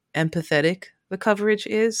like empathetic the coverage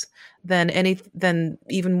is than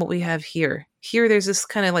even what we have here. Here, there's this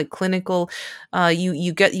kind of like clinical.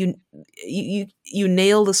 You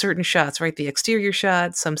nail the certain shots, right? The exterior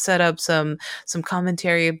shot, some setup, some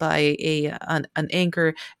commentary by an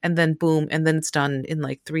anchor, and then boom, and then it's done in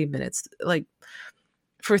like 3 minutes. Like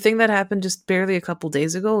for a thing that happened just barely a couple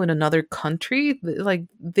days ago in another country, like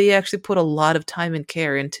they actually put a lot of time and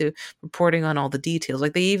care into reporting on all the details.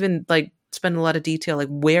 Like they even like spend a lot of detail, like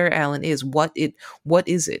where Alan is, what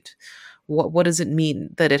is it, what does it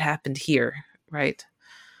mean that it happened here, right?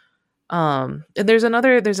 And there's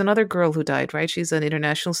another girl who died, right? She's an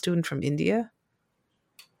international student from India.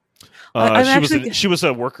 I'm actually She was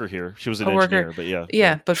a worker here. She was an a worker, engineer, but yeah,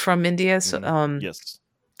 yeah, but from India. So, yes.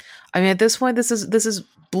 I mean, at this point, this is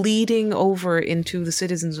bleeding over into the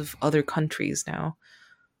citizens of other countries now.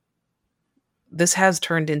 This has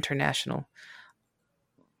turned international.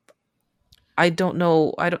 I don't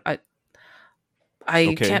know. I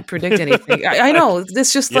Okay. can't predict anything. I know.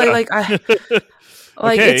 It's just Yeah. like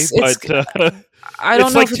Okay, it's. but I don't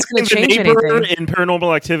it's know like if it's going to telling the change neighbor anything. in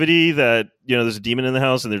Paranormal Activity that there's a demon in the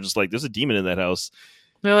house, and they're just like, "There's a demon in that house."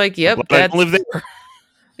 They're like, I'm "Yep, glad I don't live there.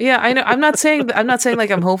 yeah." I know. I'm not saying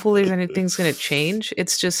like I'm hopeful there's anything's going to change.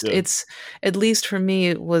 It's just Yeah. it's at least for me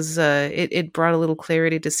it was it brought a little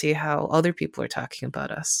clarity to see how other people are talking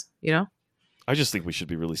about us. You know. I just think we should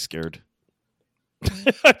be really scared.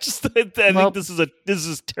 I think Well, this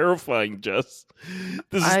is terrifying, Jess.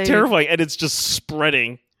 This is I terrifying, and it's just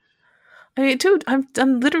spreading. I mean, dude, I'm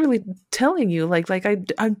literally telling you,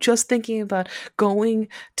 I'm just thinking about going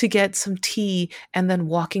to get some tea and then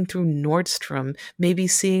walking through Nordstrom, maybe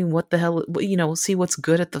seeing what the hell, see what's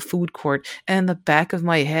good at the food court, and the back of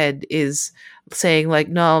my head is saying like,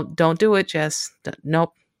 no, don't do it, Jess.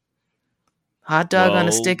 Nope, hot dog on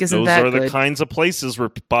a Well, stick isn't those that are the good. kinds of places where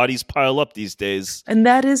bodies pile up these days. And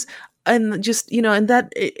that is, and just and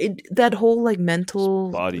that whole like mental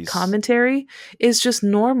Bodies. commentary is just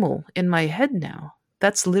normal in my head now.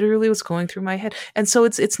 That's literally what's going through my head. And so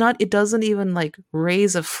it's not, it doesn't even like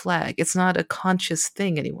raise a flag. It's not a conscious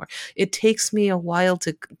thing anymore. It takes me a while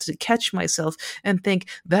to catch myself and think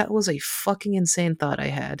that was a fucking insane thought I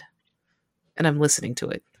had, and I'm listening to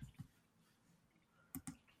it.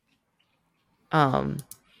 um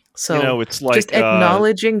So It's just like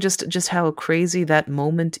acknowledging just how crazy that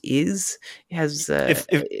moment has if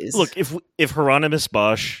is look if Hieronymus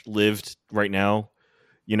Bosch lived right now,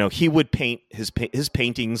 he would paint his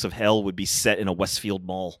paintings of hell would be set in a Westfield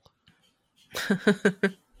mall.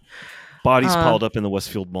 Bodies uh piled up in the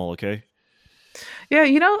Westfield Mall. Okay.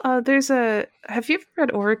 yeah, there's a have you ever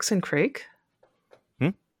read Oryx and Crake Hmm?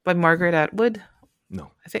 by Margaret Atwood?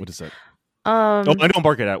 No. I think What is that? Oh, um I know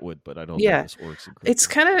Margaret Atwood, but I don't know yeah, this Oryx and Crake. it's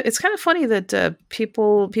kind of funny that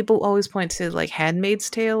people always point to like Handmaid's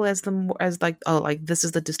Tale as as like, oh, like this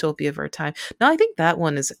is the dystopia of our time. No, I think that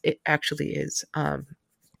one is, it actually is.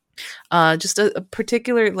 Just a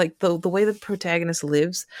particular, like the way the protagonist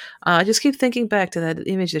lives. I just keep thinking back to that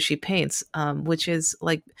image that she paints, which is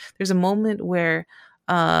like there's a moment where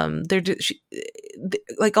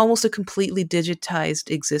like almost a completely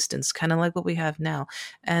digitized existence, kind of like what we have now.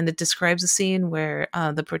 And it describes a scene where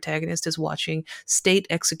the protagonist is watching state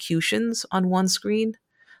executions on one screen,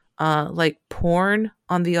 like porn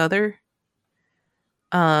on the other,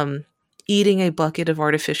 um, eating a bucket of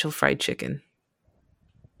artificial fried chicken.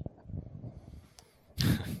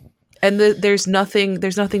 And there's nothing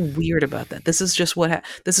weird about that. This is just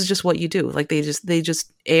this is just what you do. Like they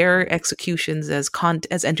just air executions as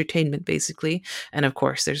entertainment basically. And of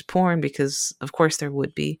course there's porn, because of course there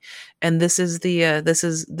would be. And this is the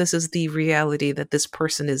reality that this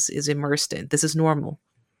person is immersed in. This is normal.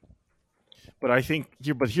 But I think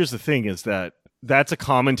but here's the thing: is that that's a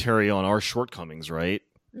commentary on our shortcomings, right?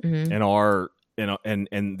 Hmm. And our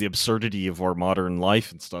and the absurdity of our modern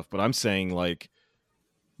life and stuff. But I'm saying like,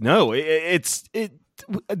 no,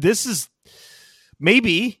 this is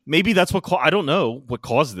maybe that's what I don't know what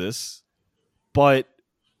caused this, but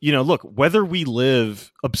look, whether we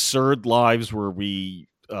live absurd lives where we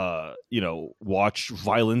watch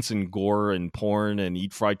violence and gore and porn and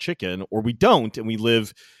eat fried chicken, or we don't, and we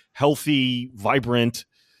live healthy, vibrant,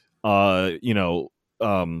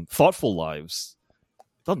 thoughtful lives,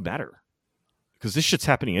 doesn't matter, because this shit's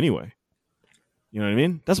happening anyway. You know what I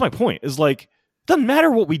mean? That's my point. Is like, doesn't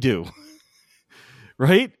matter what we do,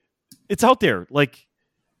 right? It's out there. Like,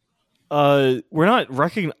 we're not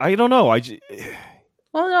I don't know.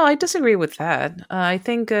 Well, no, I disagree with that. I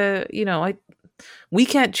think we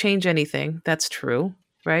can't change anything. That's true,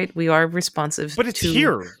 right? We are responsive but it's to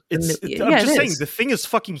here. I'm yeah, it just saying is. the thing is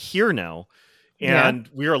fucking here now, Yeah. and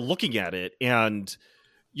we are looking at it, and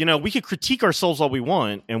we could critique ourselves all we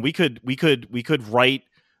want, and we could write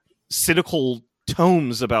cynical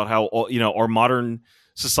tomes about how our modern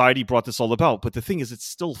society brought this all about. But the thing is, it's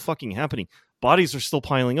still fucking happening. Bodies are still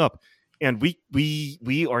piling up, and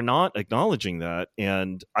we are not acknowledging that.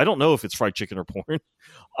 And I don't know if it's fried chicken or porn.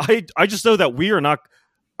 I just know that we are not.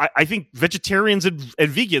 I think vegetarians and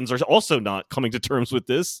vegans are also not coming to terms with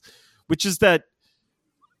this, which is that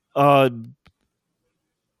uh,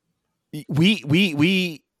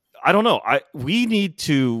 we I don't know. We need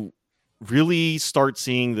to really start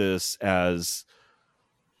seeing this as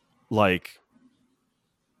like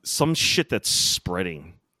some shit that's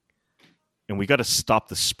spreading, and we got to stop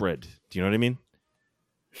the spread. Do you know what I mean?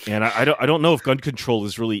 And I don't know if gun control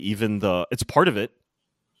is really even it's part of it.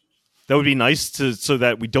 That would be nice so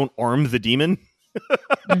that we don't arm the demon.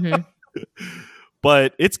 Hmm.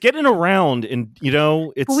 But it's getting around, and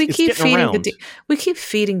But we it's keep getting feeding around. we keep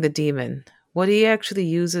feeding the demon. What he actually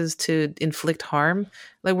uses to inflict harm,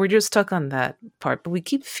 like we're just stuck on that part, but we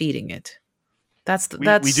keep feeding it.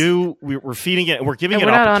 We're feeding it, and we're giving And it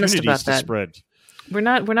we're not honest opportunities about to that. spread. We're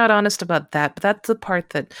not honest about that, but that's the part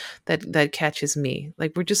that catches me.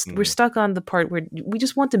 Like we're Mhm. stuck on the part where we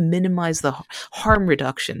just want to minimize the harm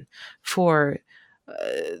reduction for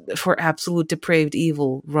absolute depraved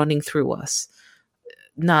evil running through us.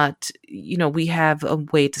 Not, we have a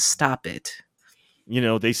way to stop it.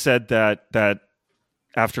 They said that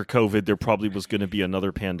after COVID, there probably was going to be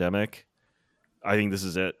another pandemic. I think this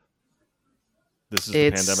is it. This is the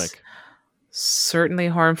It's pandemic. certainly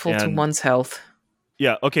harmful to And one's health.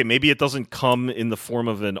 yeah, okay, maybe it doesn't come in the form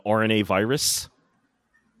of an RNA virus,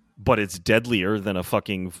 but it's deadlier than a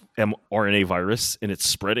fucking mRNA virus, and it's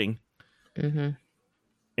spreading. Hmm.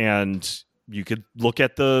 And you could look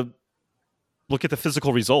at the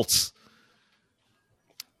physical results.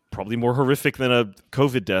 Probably more horrific than a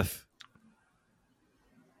COVID death.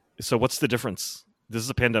 So what's the difference? This is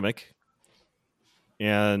a pandemic,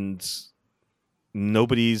 and we're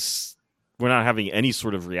not having any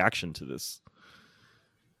sort of reaction to this.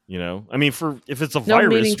 I mean, if it's a No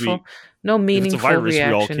virus, meaningful, no meaningful we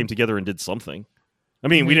all came reaction. together and did something. I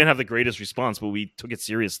mean, we Hmm. didn't have the greatest response, but we took it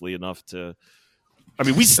seriously enough to. I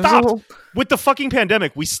mean, we It was a stopped whole, with the fucking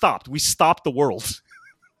pandemic. We stopped. We stopped the world.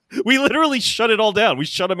 We literally shut it all down. We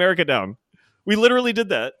shut America down. We literally did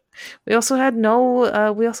that. we also had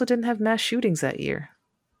no. We also didn't have mass shootings that year.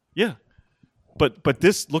 Yeah. But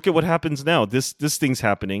this, look at what happens now. This thing's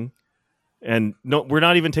happening, and no, we're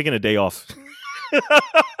not even taking a day off.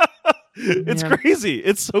 It's Yeah. crazy.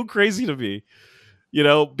 It's so crazy to me.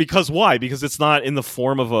 Because why? Because it's not in the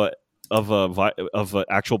form of a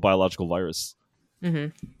actual biological virus. Hmm.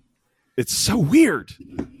 It's so weird.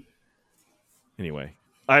 Anyway,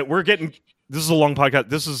 we're getting. This is a long podcast.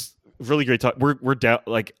 This is really great talk. We're down.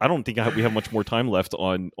 Like, I don't think we have much more time left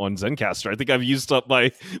on Zencaster. I think I've used up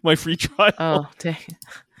my free trial. Oh, dang.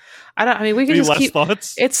 I mean, we can Any just last keep.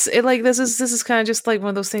 thoughts? Like this is kind of just like one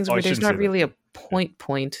of those things Oh, I where there's shouldn't say not that. really a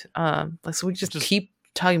point. Like, so we just keep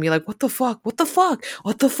telling me like, what the fuck, what the fuck,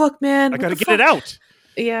 what the fuck, man. I What gotta the get it fuck? out.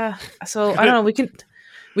 Yeah. So I don't know. We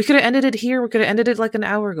could have ended it here. We could have ended it like an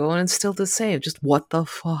hour ago, and it's still the same. Just what the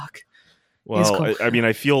fuck is Well, going? I mean,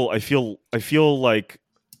 I feel like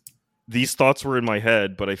these thoughts were in my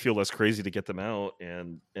head, but I feel less crazy to get them out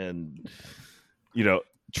and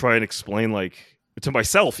try and explain, like, to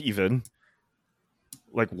myself even,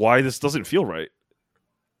 like, why this doesn't feel right.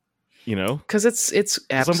 Because it's 'Cause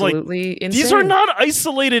I'm like, absolutely insane. these are not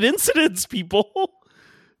isolated incidents, people.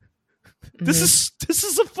 This Mhm.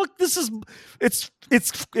 is a fuck. This is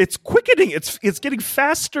it's quickening. It's getting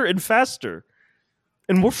faster and faster,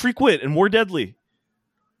 and more frequent and more deadly.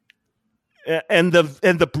 And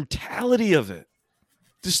the brutality of it,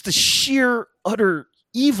 just the sheer utter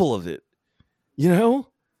evil of it. I'm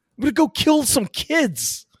gonna go kill some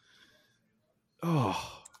kids.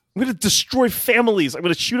 Oh, I'm gonna destroy families. I'm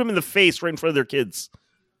gonna shoot them in the face right in front of their kids,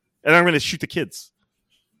 and I'm gonna shoot the kids.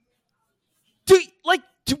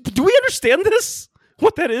 Do we understand this?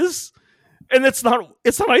 What that is? And it's not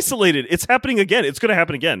isolated. It's happening again. It's gonna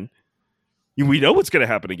happen again. We know it's gonna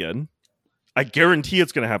happen again. I guarantee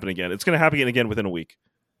it's gonna happen again. It's gonna happen again within a week.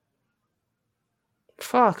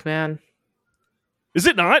 Fuck, man. Is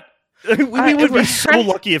it not? We would be so right?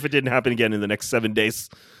 lucky if it didn't happen again in the next 7 days.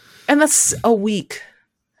 And that's a week.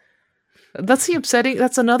 That's the upsetting.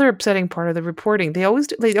 That's another upsetting part of the reporting. They always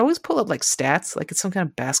pull up like stats, like it's some kind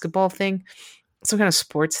of basketball thing, some kind of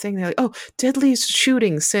sports thing. They're like, oh, deadliest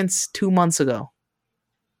shooting since 2 months ago.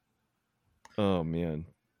 Oh man,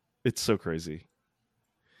 it's so crazy.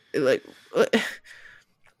 Like,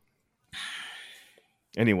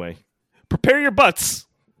 Anyway, prepare your butts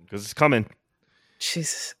because it's coming.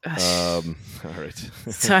 Jesus. All right.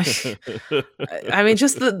 I mean,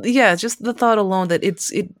 just the thought alone that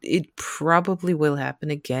it probably will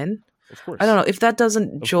happen again. Of course. I don't know if that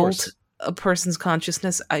doesn't Of jolt course. a person's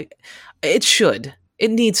consciousness. It should.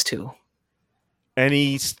 It needs to.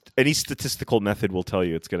 Any statistical method will tell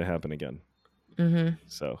you it's going to happen again. Mm-hmm.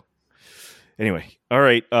 So, anyway, all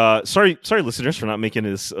right. Sorry, listeners, for not making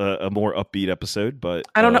this a more upbeat episode, but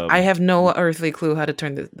I don't know. I have no earthly clue how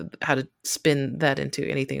to how to spin that into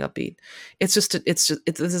anything upbeat. This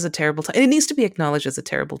is a terrible time. It needs to be acknowledged as a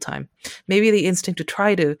terrible time. Maybe the instinct to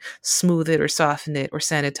try to smooth it or soften it or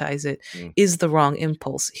sanitize it is the wrong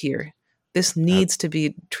impulse here. This needs to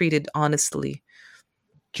be treated honestly.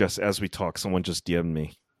 Just as we talk, someone just DM'd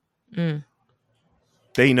me. Mm.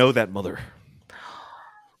 They know that mother.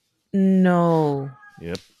 No.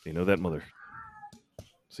 Yep, they know that mother.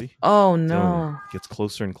 See? Oh no. It gets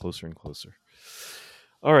closer and closer and closer.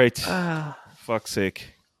 All right. Fuck's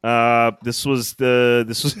sake. This was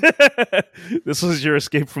this was your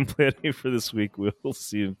escape from Plan A for this week. We'll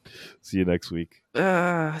see you next week.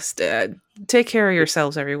 Take care of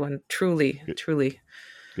yourselves, everyone. Truly.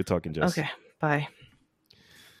 Good talking, Jess. Okay. Bye.